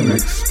naked and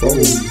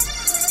exposed.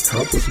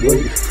 Help us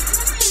wait.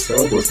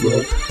 Help us,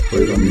 Lord.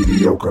 Wait a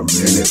mediocre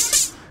minute.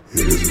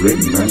 It is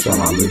written, man shall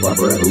not live by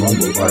bread alone,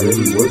 but by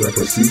every word that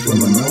proceeds from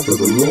the mouth of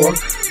the Lord.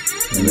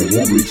 And it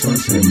won't return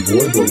to him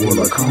void, but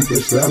will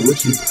accomplish that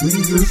which he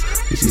pleases,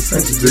 which he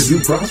sent it to do,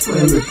 prosper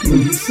in the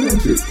thing he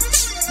sent it.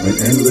 An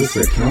endless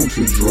account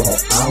to draw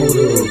out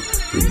of,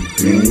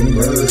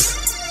 redeemer,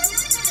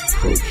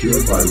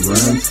 procured by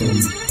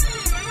ransom,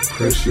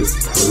 precious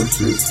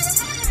purchase.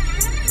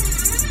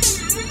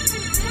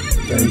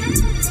 Thank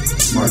you.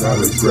 My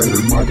God is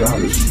greater, my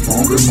God is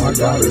stronger, my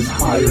God is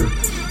higher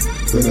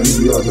than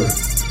any other.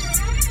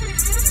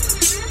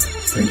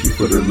 Thank you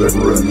for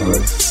delivering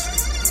us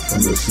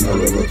from the snare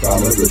of the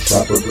fowler, the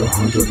trap of the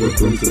hunter, the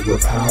prince of the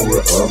power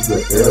of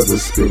the air, the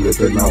spirit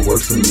that now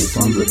works in the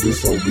sons of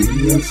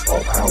disobedience,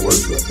 all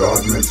powers of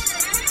darkness,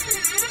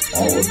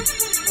 all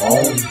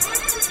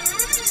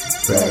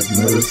bad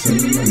medicine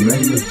in the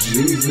name of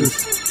Jesus.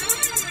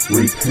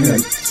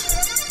 Repent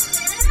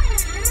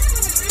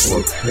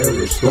or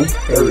perish. Don't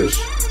perish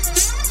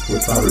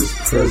without his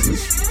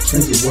presence.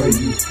 Change the way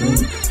you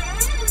think.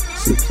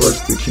 Seek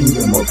first the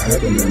kingdom of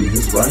heaven and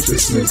his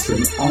righteousness,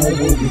 and all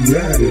will be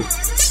added.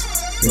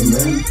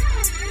 Amen.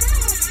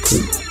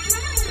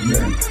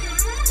 Amen.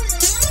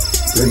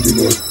 Thank you,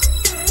 Lord.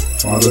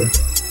 Father,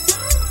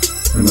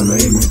 in the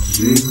name of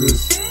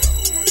Jesus,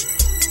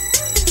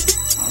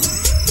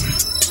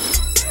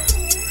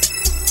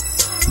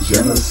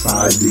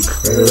 genocide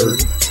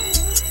declared.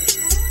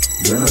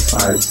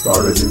 Genocide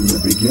started in the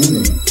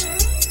beginning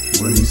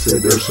when he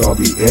said there shall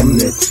be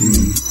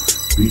enmity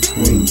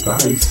between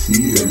thy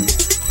seed and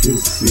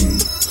his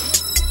seed.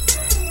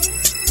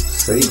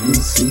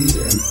 Satan's seed,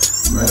 and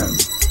man,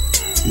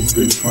 he's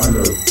been trying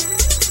to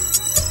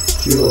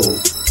kill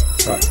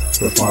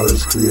the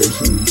Father's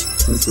creation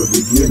since the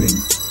beginning.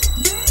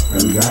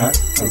 And that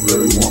I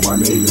really want my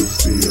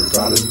neighbors to hear.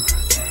 God is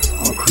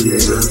our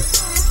creator.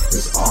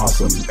 It's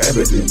awesome.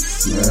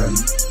 Evidence, man.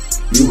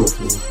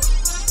 Beautiful.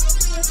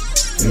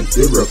 And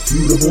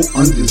irrefutable,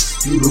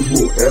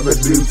 undisputable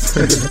evidence.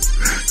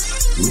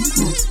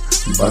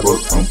 Bible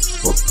thump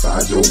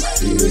upside your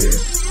head.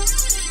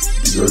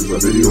 There's a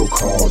video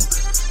called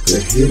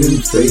The Hidden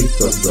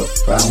Faith of the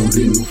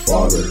Founding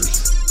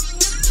Fathers.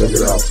 Check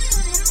it out.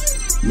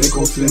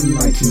 Nicholson,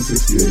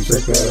 1968.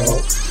 Check that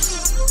out.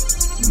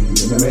 In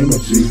the name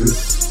of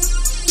Jesus.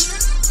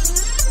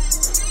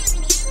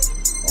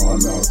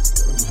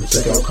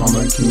 Check out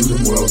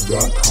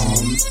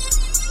CommonKingdomWealth.com.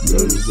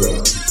 There's a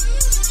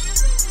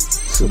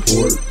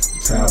support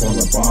tab on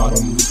the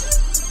bottom.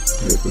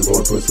 If the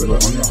Lord puts it on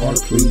your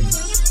heart, please.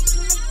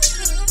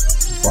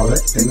 Father,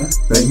 in the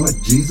name of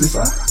Jesus,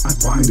 I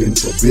bind and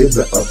forbid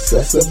the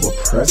obsessive,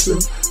 oppressive,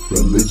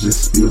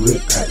 religious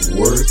spirit at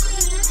work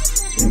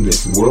in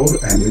this world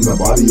and in the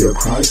body of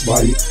Christ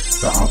by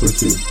the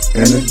operative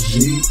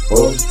energy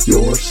of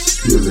your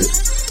spirit.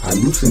 I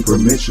loose and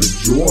permit your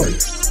joy.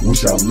 We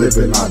shall live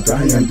and not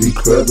die and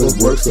declare the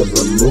works of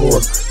the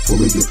Lord,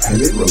 fully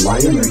dependent,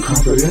 reliant, and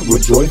confident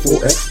with joyful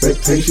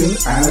expectation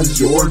as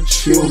your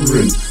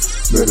children.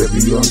 Let it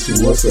be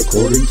unto us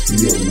according to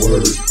your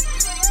word.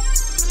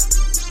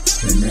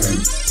 Amen.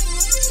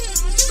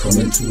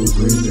 Come into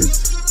agreement.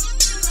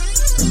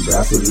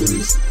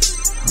 Ambassadors.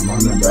 I'm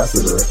an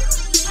ambassador.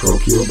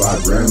 procured by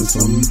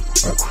ransom,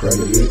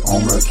 accredited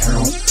on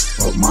account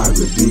of my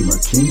Redeemer,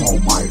 King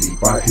Almighty,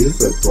 by his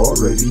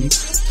authority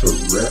to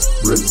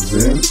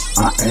represent.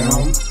 I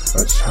am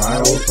a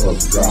child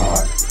of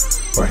God.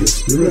 By his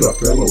spirit, a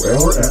fellow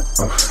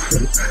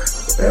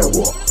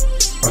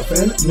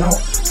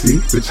see,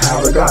 the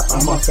child of God,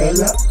 I'm a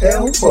fellow.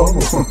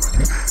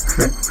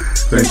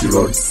 Thank you,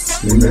 Lord.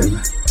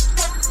 Amen.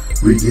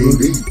 Redeemed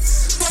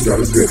beats. God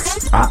is good.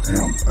 I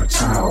am a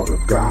child of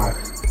God.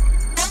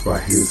 By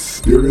his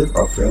spirit,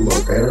 a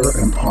fellow heir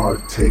and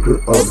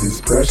partaker of his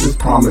precious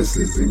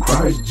promises in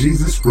Christ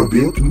Jesus,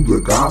 revealed through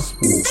the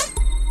gospel.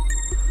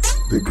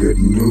 The good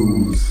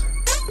news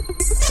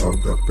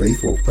of the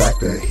faithful fact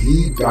that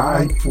he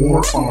died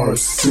for our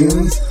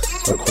sins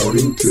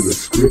according to the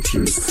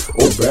scriptures.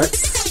 Oh, back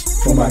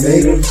from my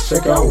native,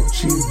 check out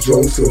Chief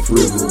Joseph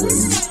River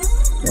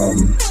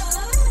and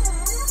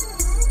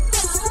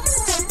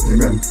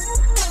amen.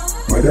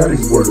 My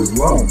daddy's word is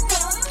love.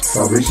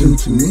 Salvation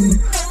to me,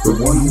 the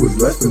one who is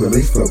less than the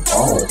least of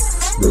all,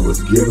 that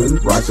was given,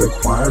 right to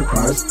acquire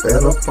Christ,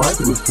 edified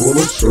with full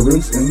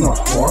assurance in the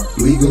heart,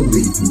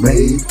 legally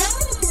made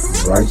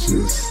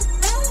righteous.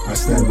 I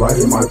stand right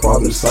in my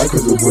Father's sight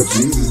because of what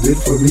Jesus did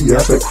for me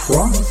at the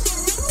cross.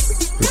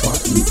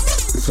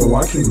 So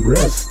I can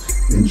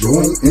rest,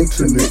 enjoying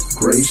intimate,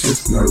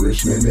 gracious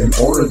nourishment in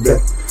order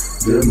that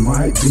there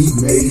might be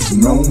made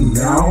known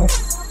now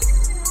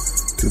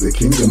to the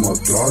kingdom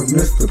of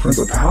darkness, the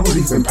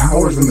principalities and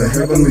powers in the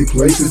heavenly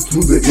places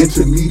through the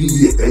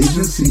intermediate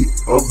agency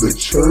of the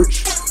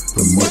church,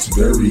 the much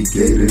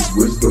variegated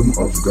wisdom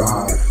of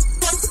God,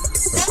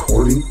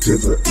 according to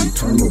the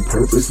eternal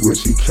purpose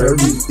which he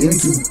carried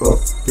into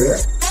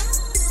effect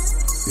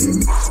in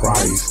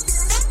Christ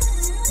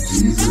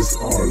Jesus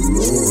our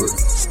Lord,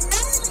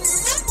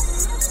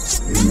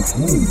 in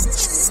whom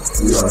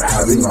we are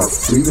having our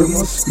freedom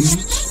of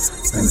speech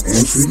and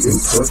entry in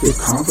perfect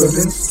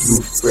confidence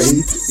through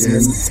faith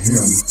in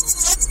him.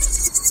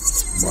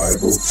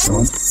 Bible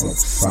thump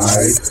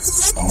upside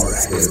our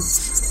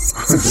heads.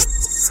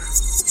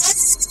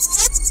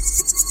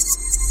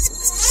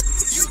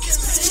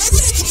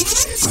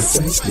 I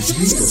thank you,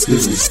 Jesus.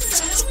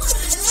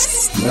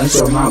 Man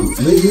shall not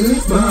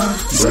live by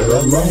bread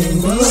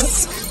alone,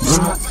 but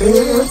by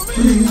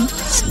every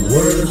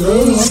word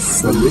of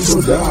the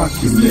legal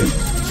document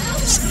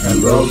and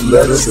love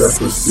letter that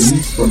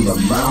proceeds from the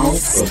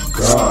mouth of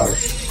God.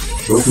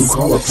 Those who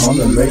call upon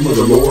the name of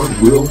the Lord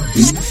will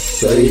be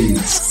saved.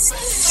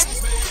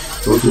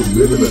 Those who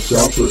live in the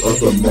shelter of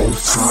the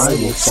Most High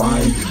will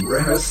find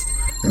rest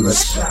in the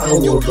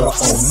shadow of the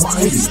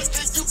Almighty.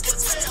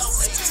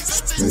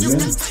 Amen.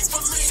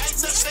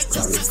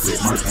 God is good.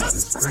 My God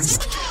is great.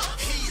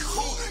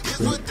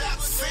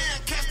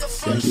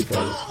 Thank you,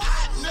 Father.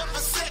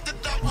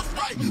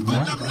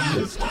 My God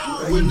is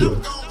great.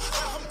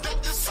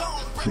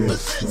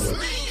 Yes, Lord.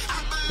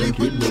 Thank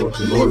you, Lord.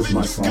 The Lord is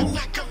my song. I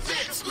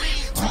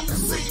am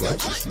the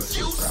righteousness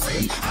of God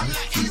in Christ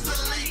Jesus.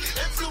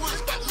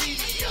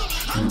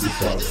 Thank you,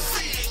 Father.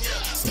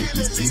 Thank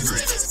you, Jesus.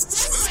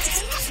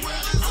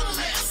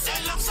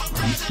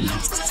 Thank you.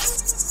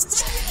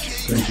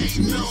 Thank you,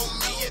 Jesus.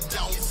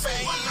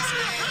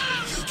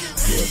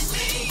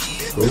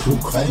 Yes. Those who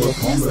call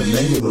upon the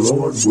name of the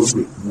Lord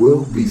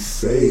will be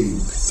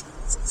saved.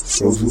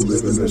 Those who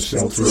live in the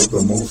shelter of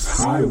the Most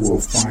High will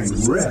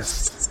find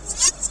rest.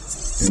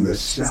 In the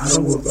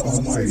shadow of the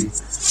Almighty,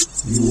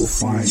 you will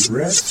find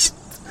rest.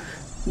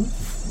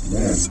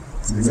 Amen.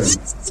 Amen.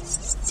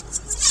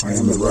 I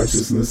am the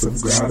righteousness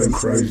of God in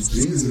Christ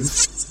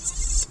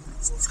Jesus.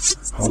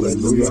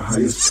 Hallelujah.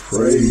 Highest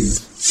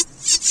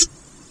praise.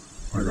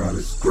 My God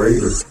is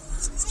greater.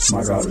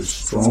 My God is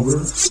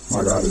stronger.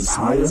 My God is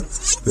higher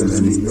than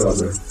any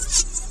other.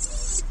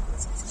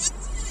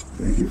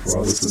 Thank you,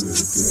 Father, for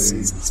this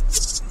day.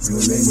 In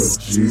the name of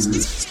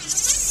Jesus.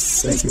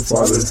 Thank you,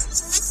 Father.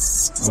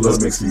 I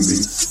love mixing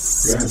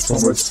beats. God has so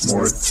much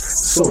more.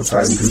 So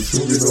time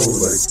consuming,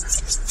 like.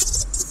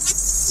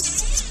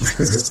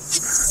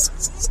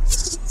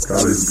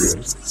 God is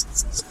good.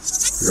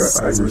 God,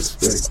 I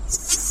respect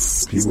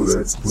people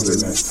that put in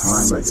that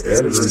time, like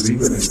editors,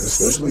 even,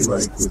 especially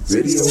like with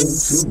video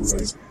too.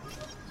 Like,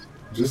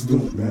 just do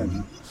it,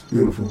 man. It's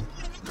beautiful.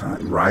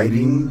 Time,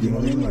 writing, you know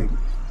what I mean? Like,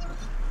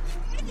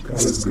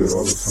 God is good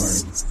all the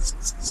time.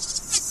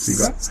 See,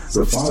 God,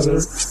 the Father,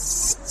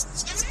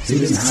 he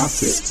didn't have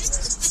to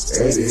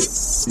edit.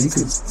 He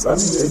could, I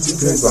mean, it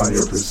depends on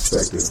your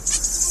perspective.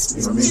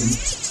 You know what I mean?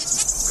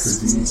 Because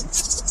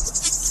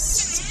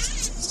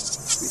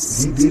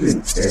he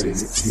didn't edit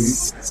it.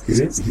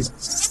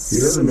 He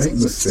doesn't make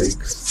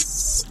mistakes.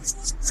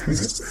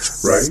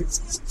 Right?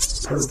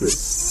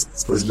 Purpose.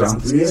 1 John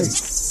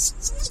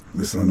 3:8.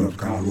 The Son of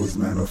God was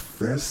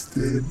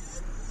manifested.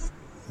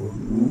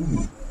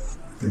 Ooh.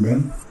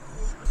 Amen.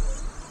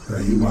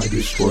 That he might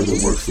destroy the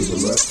works of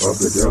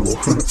the devil.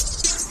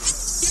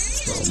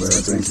 Oh man,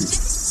 thank you.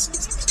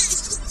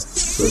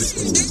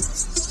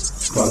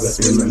 Father,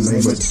 in the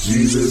name of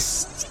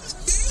Jesus,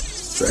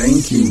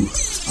 thank you.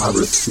 I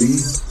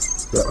receive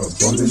the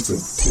abundance of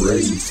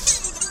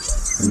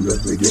grace and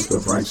of the gift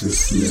of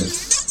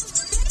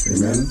righteousness.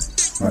 Amen.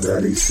 My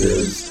daddy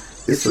says,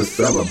 it's a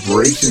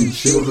celebration,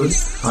 children.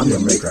 I'm your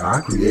maker.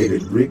 I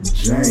created Rick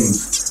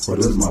James. What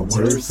does my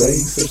word say?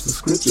 Search the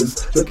scriptures.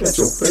 Look at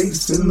your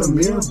face in the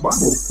mirror.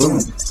 Bible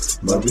thumb.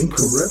 Loving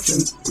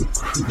correction.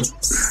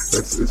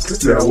 That's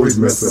scripture I always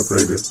mess up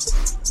right there.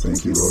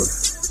 Thank you, Lord.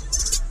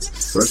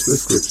 Search the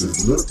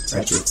scriptures. Look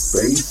at your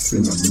face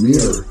in the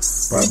mirror.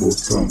 Bible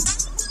thumb.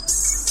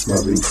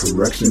 Loving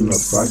correction of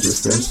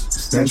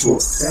substantial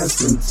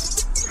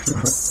essence.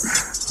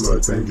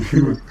 Lord, thank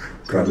you.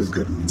 God is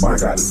good. My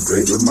God is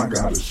greater. My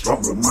God is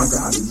stronger. My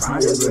God is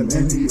higher than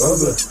any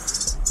other.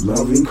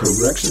 Loving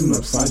correction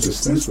of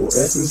substantial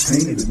essence,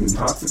 tainted and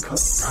intoxicant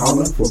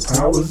for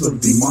powers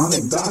of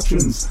demonic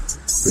doctrines.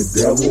 The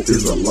devil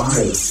is a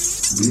liar.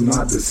 Be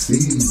not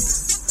deceived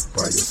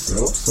by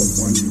yourself.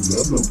 Someone you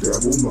love, no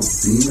devil, no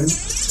demon.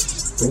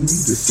 Don't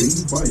be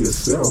deceived by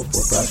yourself.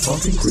 A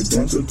fast-talking,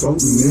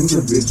 credential-toting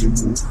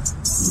individual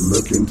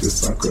looking to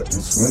sucker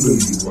and swindle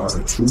you out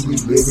of truly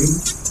living,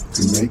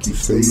 to make you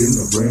stay in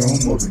the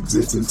realm of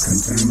existence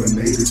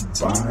contaminated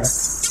by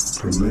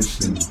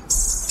permission.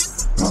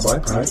 Not by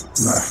power,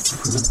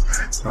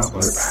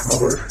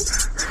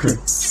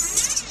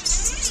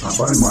 not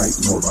by might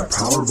nor by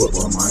power, but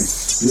by my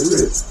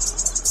spirit.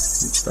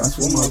 That's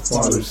what my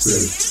Father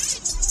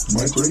says.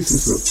 My grace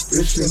is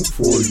sufficient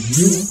for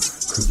you,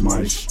 because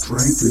my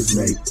strength is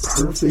made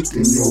perfect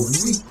in your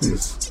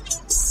weakness.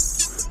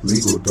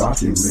 Legal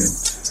document.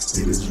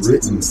 It is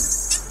written.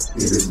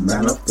 It is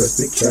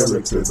manifested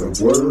character. The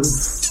word,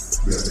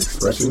 the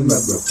expression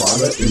of the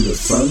Father in the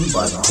Son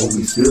by the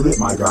Holy Spirit.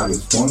 My God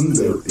is one.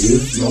 There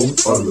is no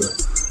other.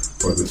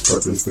 For this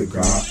purpose, the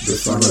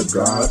Son of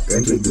God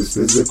entered this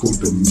physical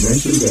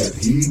dimension that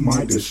he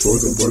might destroy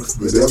the works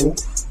of the devil,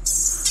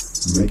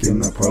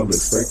 making a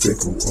public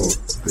spectacle of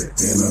the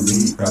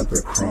enemy at the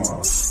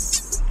cross.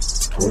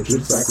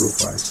 Tortured,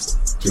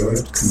 sacrificed,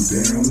 judged,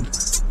 condemned,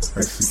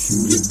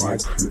 executed by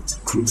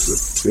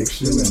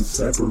crucifixion, and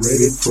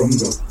separated from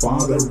the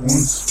Father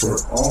once for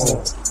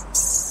all.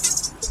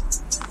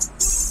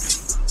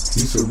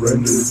 He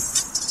surrendered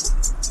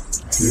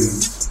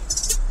his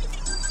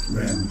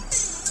man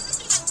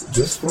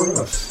just for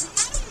us.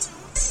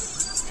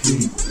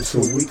 So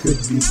we could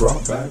be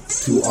brought back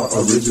to our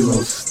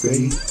original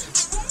state.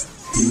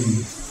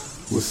 He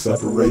was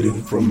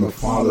separated from the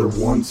Father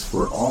once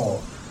for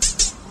all,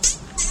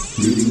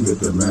 meeting the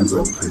demands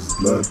of his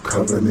blood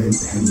covenant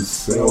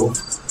himself,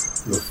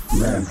 the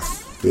man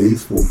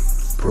faithful,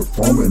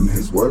 performing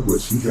his word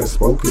which he has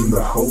spoken.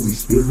 The Holy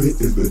Spirit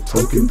is the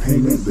token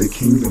payment. The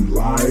kingdom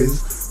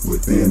lies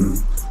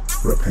within.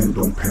 Repent,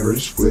 don't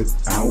perish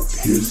without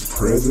his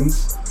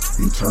presence.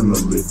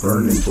 Eternally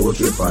burning,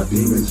 tortured by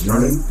demons,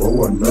 yearning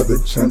for another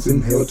chance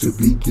in hell to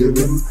be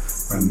given,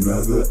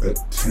 another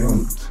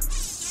attempt.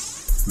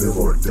 Live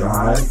or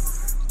die.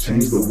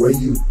 Change the way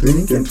you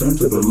think and turn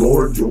to the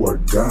Lord your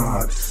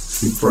God.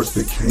 Seek first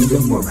the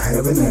kingdom of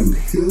heaven and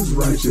his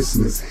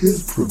righteousness,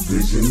 his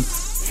provision.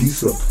 He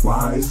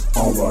supplies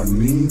all our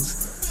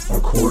needs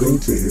according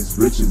to his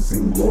riches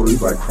in glory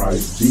by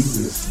Christ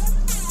Jesus.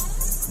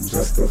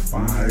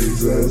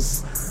 Justifies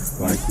us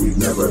like we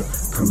never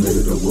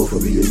committed a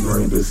willfully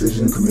ignorant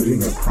decision,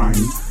 committing a crime,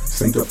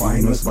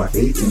 sanctifying us by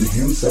faith in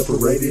him,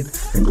 separated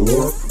and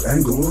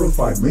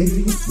glorified.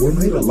 We're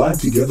made alive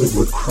together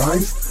with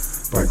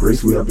Christ. By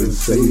grace we have been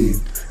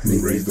saved, and he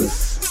raised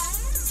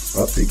us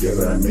up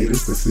together and made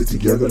us to sit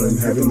together in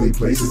heavenly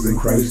places in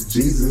Christ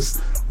Jesus.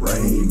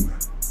 Reign,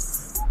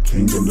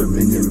 kingdom,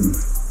 dominion.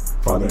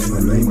 Father, in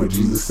the name of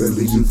Jesus, send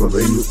legions of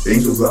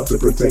angels out to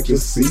protect your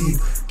seed.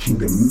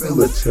 Kingdom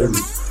military.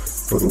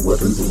 For the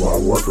weapons of our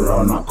warfare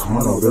are not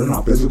carnal, they're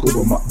not physical,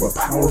 but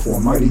powerful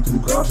and mighty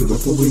through God to the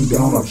pulling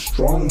down of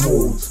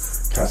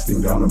strongholds, casting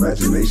down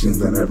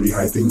imaginations and every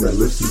high thing that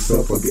lifts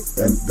itself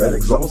and that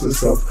exalts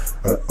itself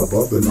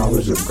above the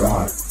knowledge of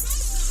God,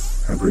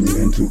 and bringing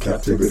into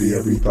captivity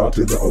every thought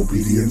to the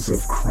obedience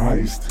of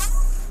Christ.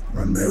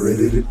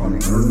 Unmerited,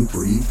 unearned,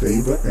 free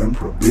favor and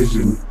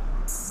provision.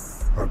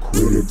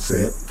 Acquitted,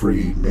 set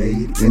free,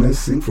 made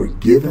innocent,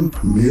 forgiven,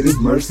 permitted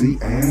mercy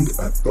and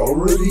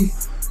authority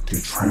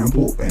to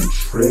trample and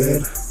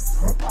tread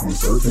upon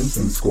serpents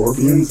and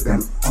scorpions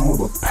and all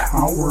the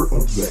power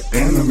of the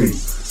enemy.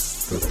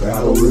 The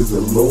battle is the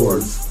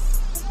Lord's.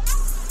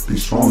 Be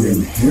strong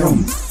in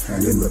him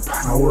and in the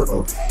power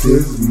of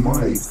his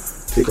might.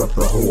 Take up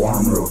the whole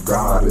armor of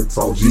God. It's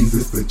all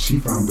Jesus, the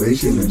chief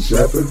foundation and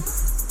shepherd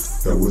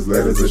that was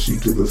led as a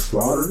sheep to the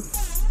slaughter.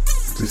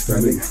 To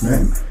standing,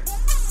 man,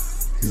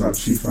 he's our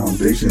chief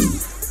foundation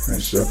and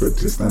shepherd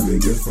to stand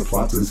against the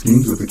plots and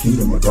schemes of the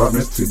kingdom of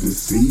darkness to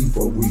deceive.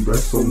 For we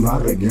wrestle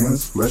not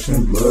against flesh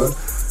and blood,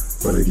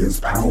 but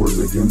against powers,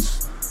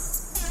 against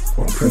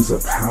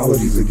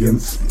principalities,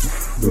 against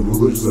the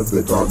rulers of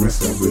the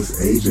darkness of this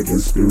age,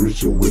 against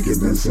spiritual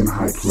wickedness in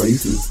high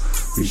places.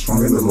 Be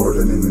strong in the Lord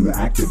and in the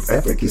active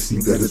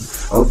efficacy that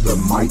is of the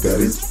might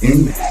that is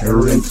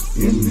inherent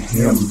in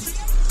him.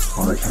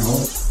 On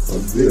account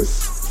of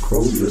this,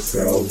 clothe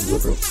yourselves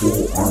with the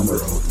full armor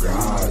of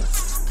God,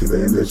 to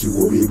the end that you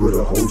will be able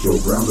to hold your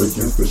ground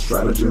against the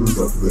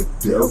stratagems of the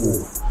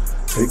devil.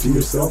 Take to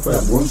yourself at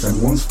once and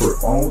once for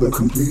all the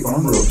complete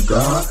armor of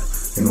God,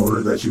 in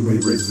order that you may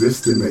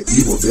resist in the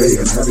evil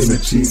day, and having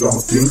achieved all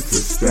things to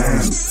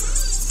stand,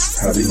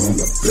 having on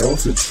the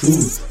belt of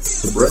truth,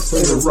 the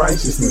breastplate of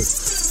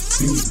righteousness,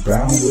 feet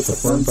bound with the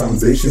firm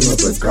foundation of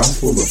the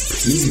gospel of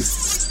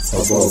peace.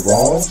 Above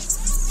all,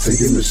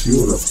 taking the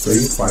shield of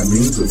faith, by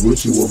means of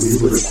which you will be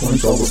able to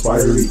quench all the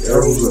fiery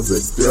arrows of the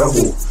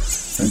devil,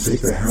 and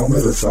take the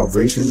helmet of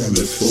salvation and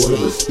the sword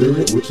of the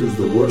Spirit, which is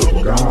the word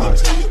of God.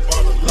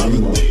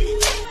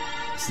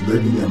 It's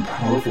living and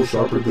powerful,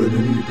 sharper than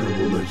any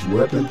double-edged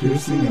weapon,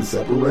 piercing and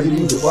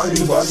separating,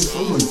 dividing body,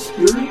 soul, and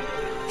spirit,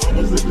 and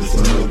is the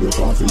discerner of the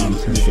thoughts and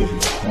intents of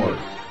your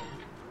heart.